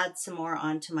add some more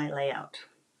onto my layout.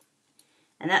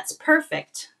 And that's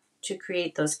perfect to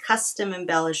create those custom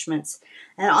embellishments.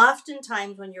 And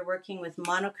oftentimes when you're working with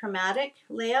monochromatic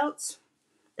layouts,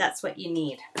 that's what you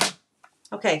need.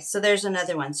 Okay, so there's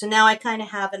another one. So now I kind of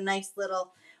have a nice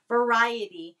little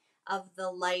variety of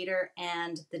the lighter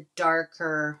and the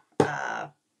darker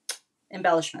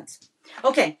embellishments.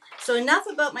 Okay, so enough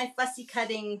about my fussy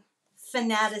cutting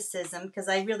fanaticism, because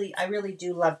I really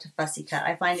do love to fussy cut.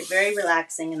 I find it very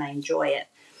relaxing and I enjoy it.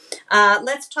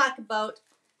 Let's talk about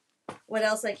what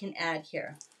else I can add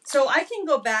here. So I can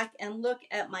go back and look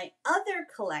at my other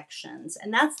collections,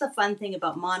 and that's the fun thing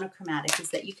about monochromatic, is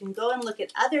that you can go and look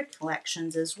at other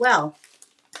collections as well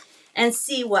and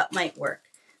see what might work.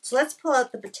 So let's pull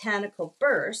out the Botanical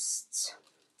Bursts,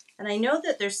 and I know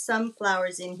that there's some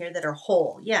flowers in here that are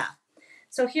whole. Yeah.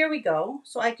 So here we go.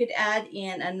 So I could add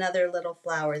in another little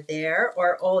flower there,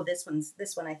 or this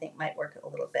one I think might work a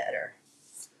little better.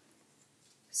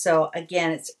 So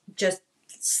again, it's just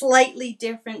slightly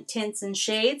different tints and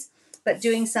shades, but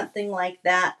doing something like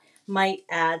that might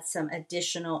add some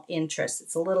additional interest.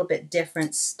 It's a little bit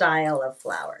different style of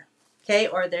flower. Okay,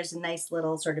 or there's a nice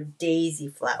little sort of daisy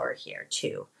flower here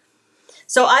too.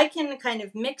 So I can kind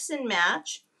of mix and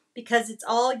match. Because it's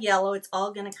all yellow, it's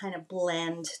all going to kind of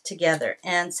blend together.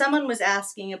 And someone was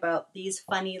asking about these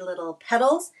funny little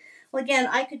petals. Well, again,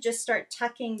 I could just start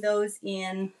tucking those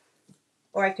in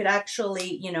or I could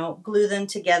actually, you know, glue them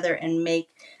together and make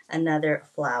another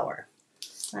flower.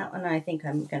 That one I think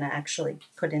I'm going to actually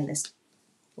put in this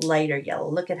lighter yellow.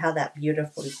 Look at how that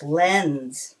beautifully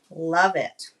blends. Love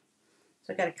it.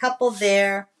 So I got a couple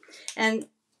there. And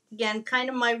again, kind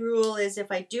of my rule is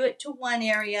if I do it to one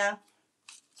area,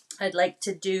 I'd like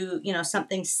to do, you know,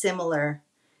 something similar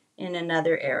in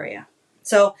another area.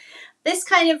 So this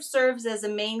kind of serves as a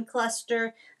main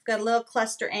cluster. I've got a little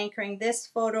cluster anchoring this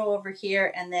photo over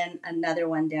here and then another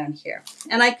one down here.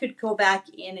 And I could go back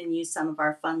in and use some of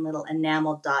our fun little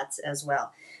enamel dots as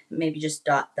well. Maybe just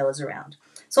dot those around.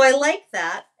 So I like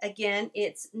that. Again,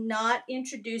 it's not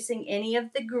introducing any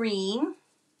of the green.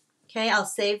 Okay, I'll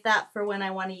save that for when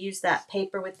I want to use that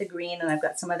paper with the green, and I've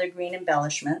got some other green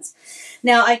embellishments.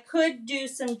 Now, I could do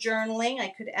some journaling. I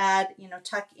could add, you know,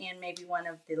 tuck in maybe one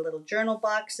of the little journal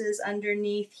boxes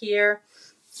underneath here.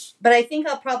 But I think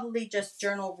I'll probably just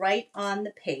journal right on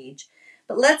the page.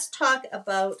 But let's talk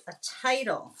about a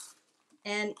title.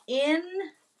 And in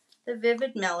the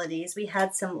Vivid Melodies, we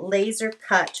had some laser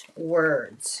cut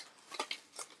words.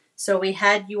 So we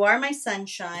had You Are My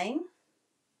Sunshine,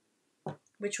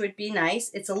 which would be nice.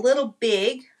 It's a little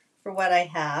big for what I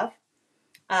have.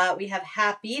 We have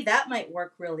Happy. That might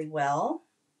work really well.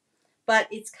 But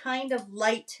it's kind of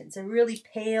light. It's a really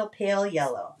pale, pale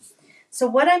yellow. So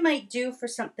what I might do for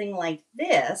something like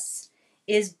this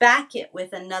is back it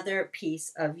with another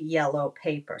piece of yellow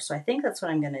paper. So I think that's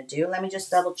what I'm going to do. Let me just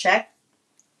double check.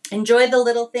 Enjoy the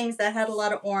little things. That had a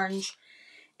lot of orange.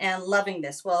 And loving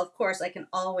this. Well, of course, I can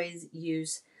always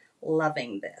use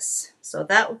loving this. So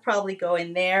that will probably go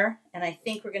in there. And I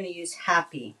think we're going to use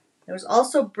Happy. It was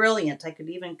also brilliant. I could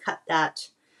even cut that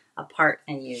apart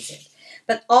and use it.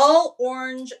 But all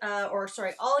orange,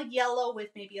 all yellow with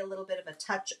maybe a little bit of a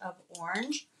touch of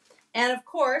orange. And of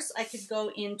course, I could go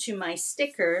into my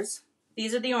stickers.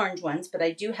 These are the orange ones, but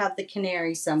I do have the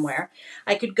canary somewhere.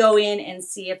 I could go in and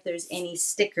see if there's any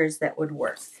stickers that would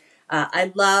work.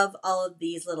 I love all of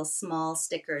these little small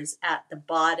stickers at the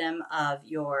bottom of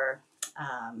your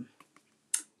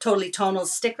Totally Tonal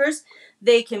stickers.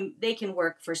 They can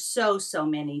work for so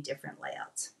many different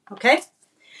layouts. Okay?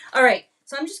 All right.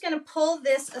 So I'm just going to pull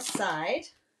this aside,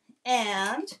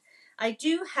 and I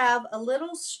do have a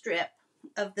little strip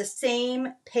of the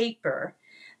same paper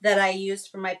that I used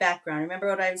for my background. Remember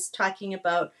what I was talking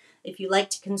about? If you like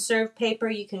to conserve paper,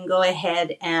 you can go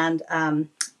ahead and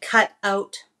cut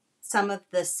out some of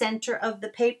the center of the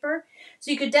paper.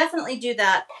 So you could definitely do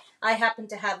that. I happen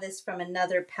to have this from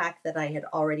another pack that I had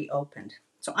already opened.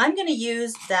 So I'm going to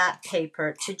use that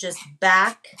paper to just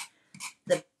back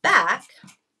the back,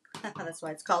 that's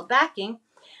why it's called backing,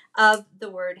 of the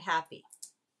word happy.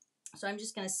 So I'm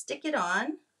just going to stick it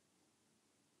on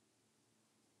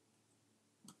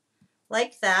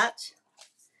like that.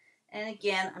 And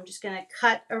again, I'm just going to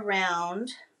cut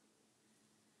around.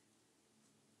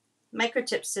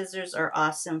 Microtip scissors are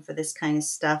awesome for this kind of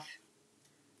stuff.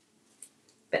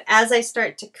 But as I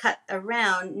start to cut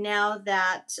around, now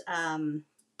that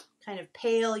kind of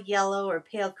pale yellow or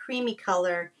pale creamy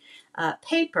color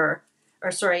laser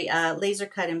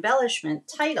cut embellishment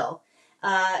title,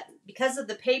 because of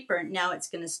the paper, now it's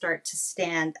going to start to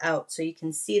stand out. So you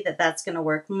can see that that's going to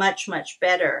work much, much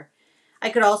better. I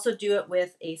could also do it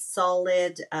with a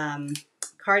solid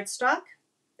cardstock.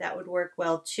 That would work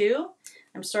well too.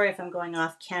 I'm sorry if I'm going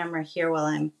off camera here while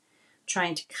I'm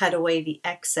trying to cut away the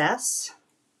excess.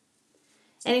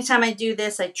 Anytime I do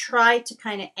this, I try to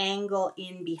kind of angle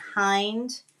in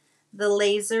behind the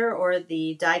laser or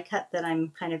the die cut that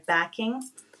I'm kind of backing,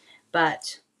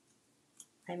 but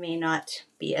I may not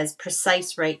be as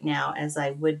precise right now as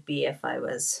I would be if I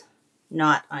was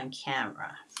not on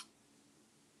camera.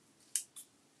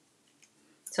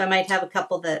 So I might have a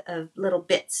couple of little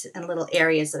bits and little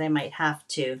areas that I might have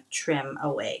to trim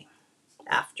away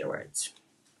afterwards.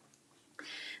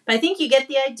 But I think you get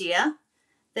the idea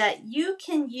that you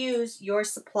can use your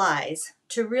supplies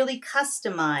to really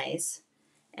customize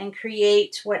and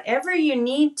create whatever you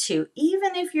need to,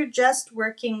 even if you're just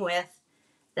working with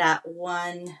that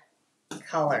one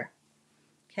color.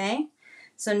 Okay,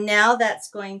 so now that's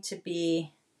going to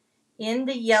be in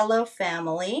the yellow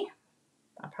family.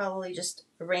 I'll probably just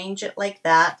arrange it like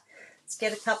that. Let's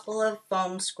get a couple of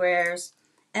foam squares.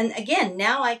 And again,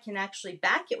 now I can actually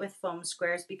back it with foam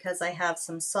squares because I have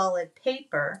some solid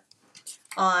paper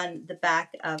on the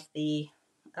back of the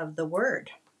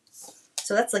word.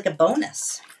 So that's like a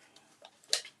bonus.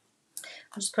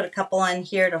 I'll just put a couple on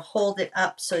here to hold it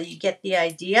up so you get the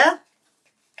idea.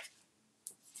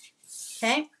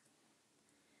 Okay.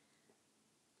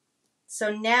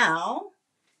 So now,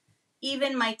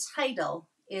 even my title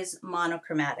is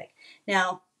monochromatic.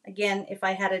 Now, again, if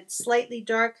I had it slightly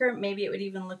darker, maybe it would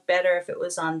even look better if it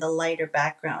was on the lighter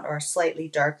background or a slightly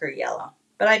darker yellow.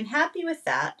 But I'm happy with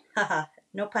that, haha,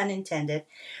 no pun intended,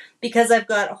 because I've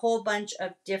got a whole bunch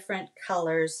of different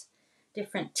colors,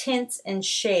 different tints and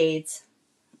shades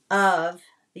of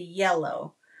the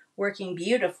yellow working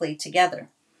beautifully together.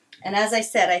 And as I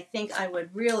said, I think I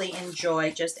would really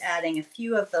enjoy just adding a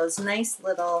few of those nice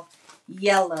little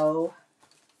yellow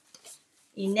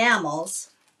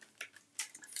enamels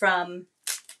from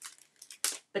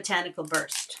Botanical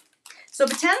Burst. So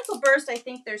Botanical Burst, I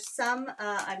think there's some,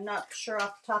 I'm not sure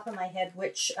off the top of my head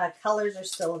which colors are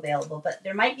still available, but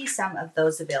there might be some of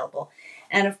those available.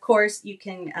 And of course, you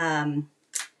can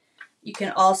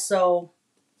also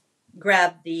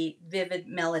grab the Vivid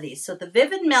Melodies. So the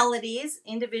Vivid Melodies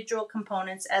individual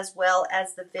components, as well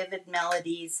as the Vivid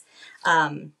Melodies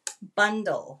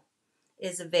bundle,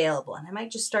 is available. And I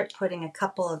might just start putting a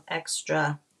couple of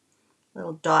extra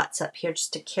little dots up here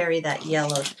just to carry that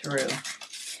yellow through.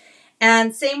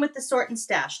 And same with the Sort and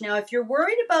Stash. Now, if you're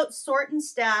worried about Sort and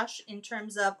Stash in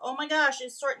terms of, oh my gosh,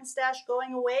 is Sort and Stash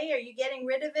going away? Are you getting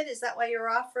rid of it? Is that why you're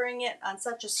offering it on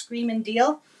such a screaming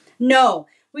deal? No,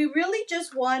 we really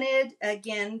just wanted,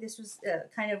 again, this was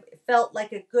kind of felt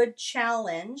like a good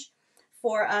challenge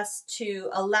for us to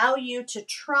allow you to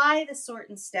try the Sort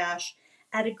and Stash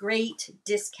at a great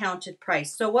discounted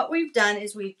price. So what we've done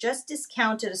is we've just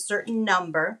discounted a certain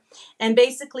number, and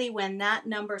basically when that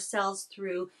number sells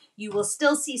through, you will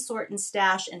still see Sort and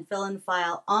Stash and Fill and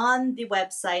File on the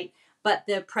website, but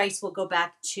the price will go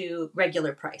back to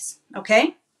regular price,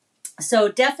 okay? So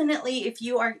definitely, if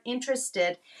you are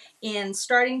interested in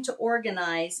starting to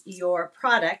organize your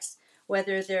products,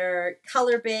 whether they're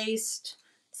color-based,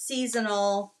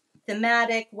 seasonal,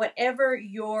 thematic, whatever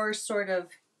your sort of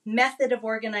method of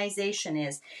organization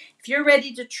is, if you're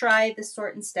ready to try the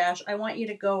Sort and Stash, I want you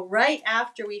to go right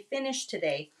after we finish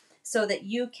today so that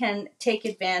you can take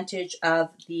advantage of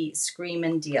the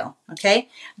Screamin' deal, okay?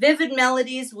 Vivid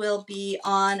Melodies will be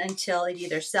on until it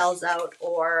either sells out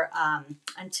or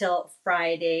until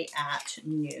Friday at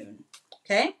noon,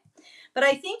 okay? But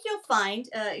I think you'll find,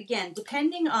 again,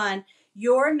 depending on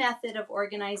your method of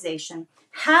organization,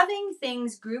 having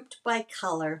things grouped by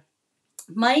color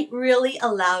might really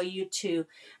allow you to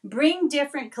bring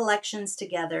different collections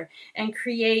together and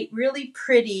create really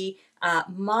pretty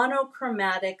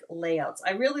monochromatic layouts.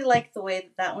 I really like the way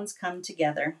that one's come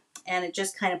together, and it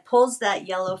just kind of pulls that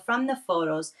yellow from the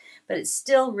photos, but it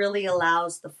still really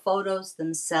allows the photos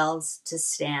themselves to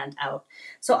stand out.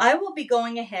 So I will be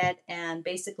going ahead and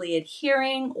basically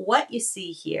adhering what you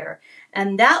see here,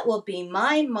 and that will be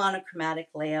my monochromatic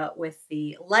layout with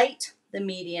the light, the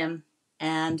medium,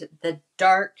 and the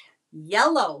dark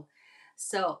yellow.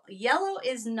 So yellow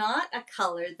is not a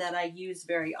color that I use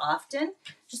very often,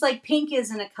 just like pink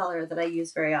isn't a color that I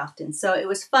use very often. So it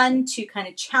was fun to kind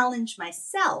of challenge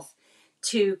myself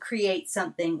to create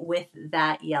something with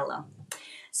that yellow.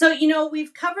 So, you know,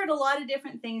 we've covered a lot of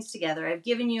different things together. I've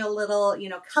given you a little, you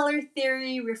know, color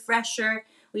theory refresher.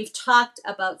 We've talked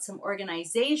about some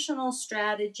organizational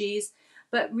strategies.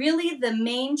 But really the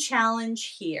main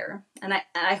challenge here, and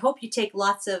I hope you take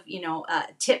lots of, you know,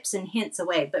 tips and hints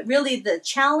away, but really the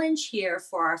challenge here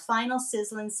for our final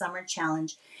Sizzlin Summer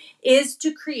Challenge is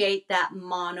to create that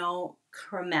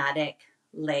monochromatic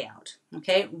layout,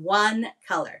 okay? One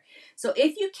color. So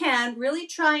if you can, really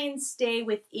try and stay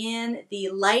within the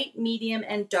light, medium,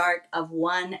 and dark of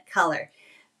one color.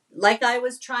 Like I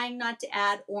was trying not to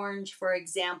add orange, for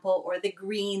example, or the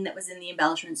green that was in the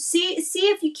embellishments. See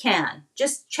if you can.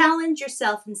 Just challenge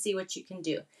yourself and see what you can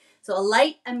do. So a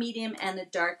light, a medium, and a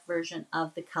dark version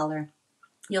of the color.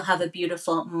 You'll have a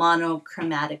beautiful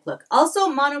monochromatic look. Also,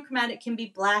 monochromatic can be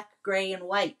black, gray, and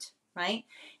white, right?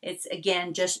 It's,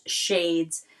 again, just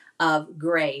shades of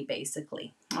gray,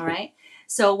 basically, all right?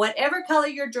 So whatever color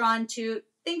you're drawn to,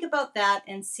 think about that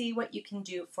and see what you can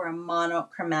do for a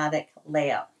monochromatic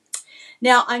layout.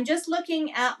 Now, I'm just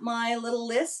looking at my little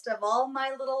list of all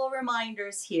my little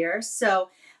reminders here. So,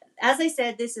 as I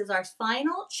said, this is our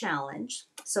final challenge.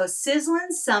 So,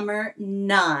 Sizzlin Summer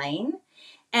 9.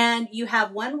 And you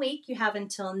have 1 week. You have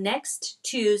until next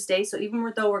Tuesday. So, even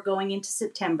though we're going into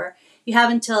September, you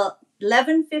have until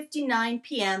 11:59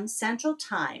 p.m. Central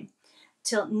Time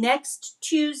till next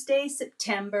Tuesday,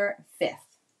 September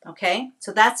 5th. Okay?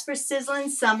 So, that's for Sizzlin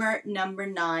Summer number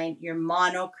 9, your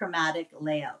monochromatic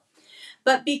layout.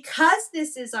 But because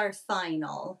this is our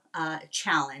final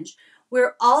challenge,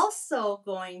 we're also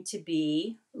going to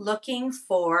be looking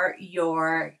for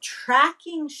your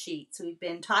tracking sheets. We've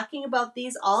been talking about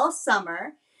these all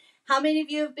summer. How many of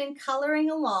you have been coloring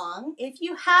along? If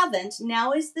you haven't,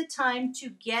 now is the time to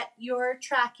get your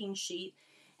tracking sheet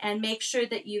and make sure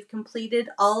that you've completed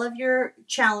all of your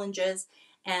challenges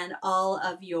and all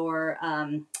of your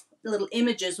little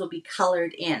images will be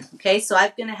colored in. Okay, so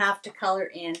I'm going to have to color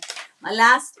in my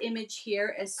last image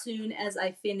here as soon as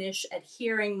I finish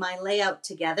adhering my layout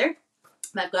together.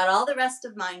 I've got all the rest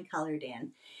of mine colored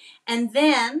in. And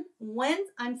then when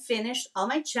I'm finished all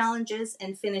my challenges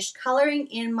and finished coloring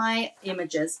in my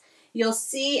images, you'll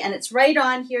see, and it's right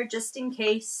on here just in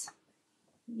case,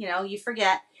 you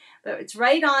forget, but it's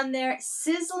right on there.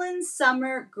 Sizzlin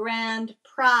Summer Grand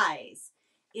Prize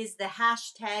is the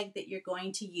hashtag that you're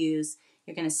going to use.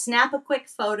 You're going to snap a quick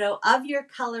photo of your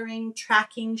coloring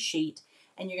tracking sheet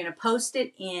and you're going to post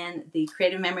it in the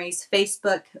Creative Memories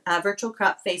Facebook, Virtual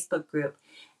Crop Facebook group.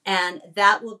 And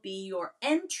that will be your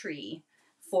entry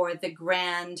for the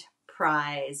grand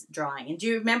prize drawing. And do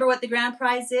you remember what the grand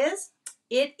prize is?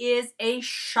 It is a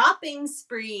shopping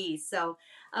spree. So,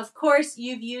 of course,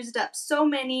 you've used up so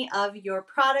many of your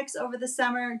products over the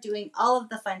summer doing all of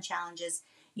the fun challenges.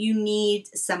 You need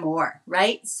some more,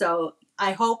 right? So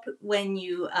I hope when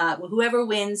you, whoever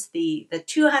wins the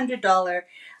 $200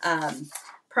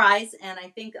 prize, and I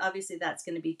think obviously that's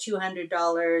going to be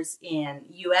 $200 in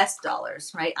US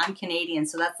dollars, right? I'm Canadian,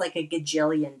 so that's like a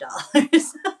gajillion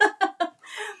dollars.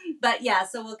 But yeah,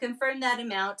 so we'll confirm that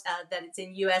amount that it's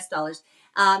in US dollars.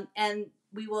 And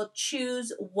we will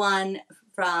choose one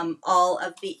from all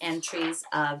of the entries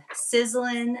of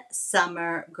Sizzlin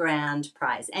Summer Grand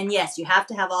Prize. And yes, you have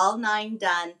to have all 9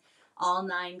 done, all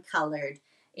 9 colored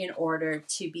in order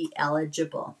to be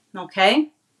eligible,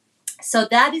 okay? So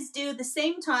that is due the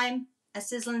same time as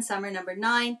Sizzlin Summer number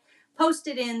 9,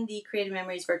 posted in the Creative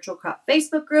Memories Virtual Crop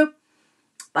Facebook group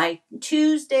by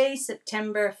Tuesday,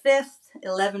 September 5th,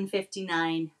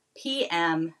 11:59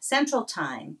 p.m. Central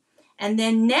Time. And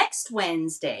then next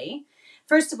Wednesday,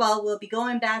 first of all, we'll be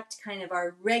going back to kind of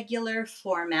our regular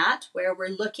format where we're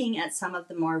looking at some of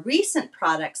the more recent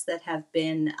products that have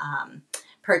been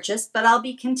purchased, but I'll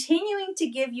be continuing to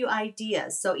give you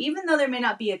ideas. So even though there may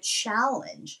not be a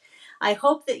challenge, I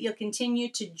hope that you'll continue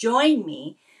to join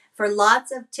me for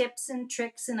lots of tips and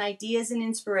tricks and ideas and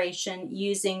inspiration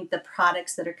using the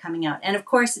products that are coming out. And of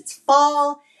course, it's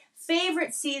fall,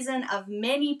 favorite season of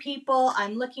many people.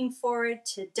 I'm looking forward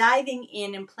to diving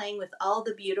in and playing with all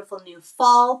the beautiful new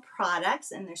fall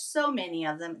products. And there's so many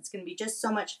of them. It's going to be just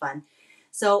so much fun.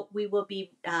 So we will be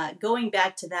going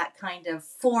back to that kind of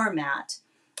format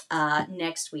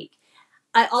next week.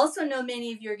 I also know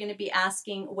many of you are going to be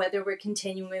asking whether we're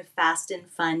continuing with Fast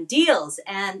and Fun deals,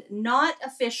 and not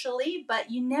officially, but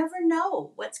you never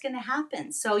know what's going to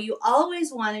happen. So you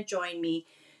always want to join me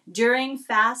during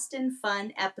Fast and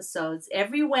Fun episodes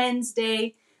every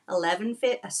Wednesday, 5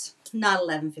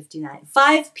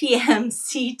 p.m.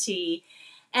 CT.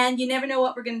 And you never know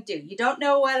what we're going to do. You don't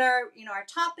know what our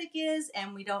topic is,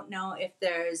 and we don't know if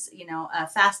there's, a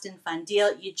Fast and Fun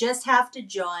deal. You just have to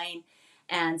join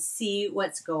and see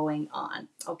what's going on,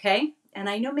 okay? And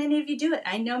I know many of you do it.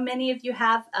 I know many of you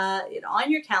have it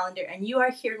on your calendar, and you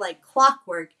are here like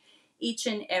clockwork each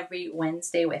and every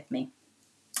Wednesday with me.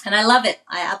 And I love it.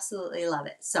 I absolutely love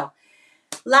it. So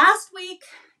last week,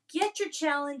 get your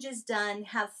challenges done.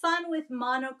 Have fun with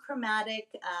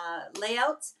monochromatic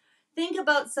layouts. Think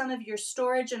about some of your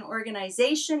storage and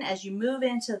organization as you move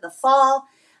into the fall.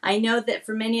 I know that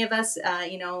for many of us,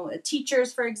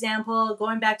 teachers, for example,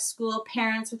 going back to school,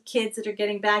 parents with kids that are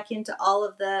getting back into all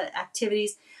of the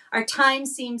activities, our time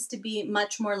seems to be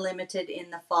much more limited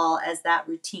in the fall as that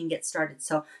routine gets started.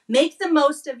 So make the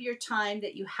most of your time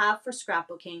that you have for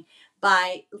scrapbooking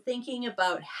by thinking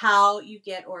about how you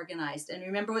get organized. And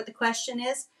remember what the question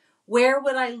is: where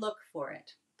would I look for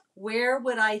it? Where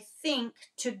would I think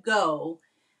to go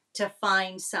to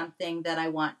find something that I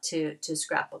want to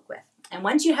scrapbook with? And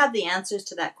once you have the answers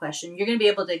to that question, you're going to be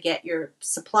able to get your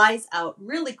supplies out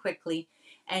really quickly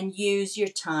and use your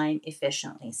time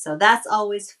efficiently. So that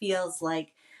always feels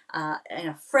like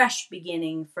a fresh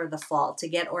beginning for the fall to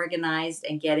get organized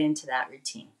and get into that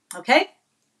routine. Okay?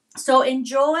 So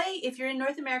enjoy, if you're in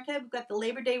North America, we've got the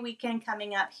Labor Day weekend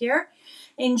coming up here.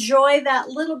 Enjoy that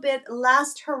little bit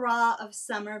last hurrah of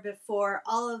summer before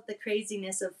all of the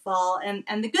craziness of fall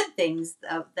and the good things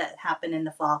that happen in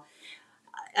the fall.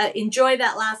 Enjoy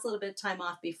that last little bit of time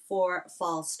off before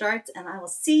fall starts, and I will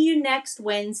see you next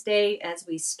Wednesday as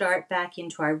we start back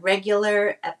into our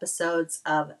regular episodes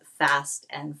of Fast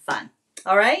and Fun.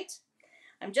 All right?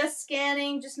 I'm just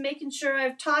scanning, just making sure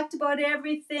I've talked about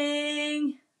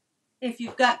everything. If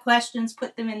you've got questions,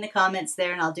 put them in the comments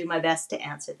there, and I'll do my best to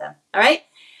answer them. All right?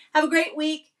 Have a great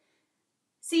week.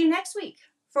 See you next week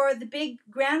for the big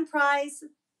grand prize,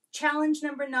 challenge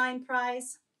number 9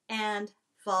 prize, and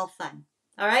fall fun.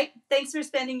 All right? Thanks for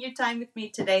spending your time with me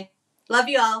today. Love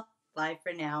you all. Bye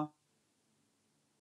for now.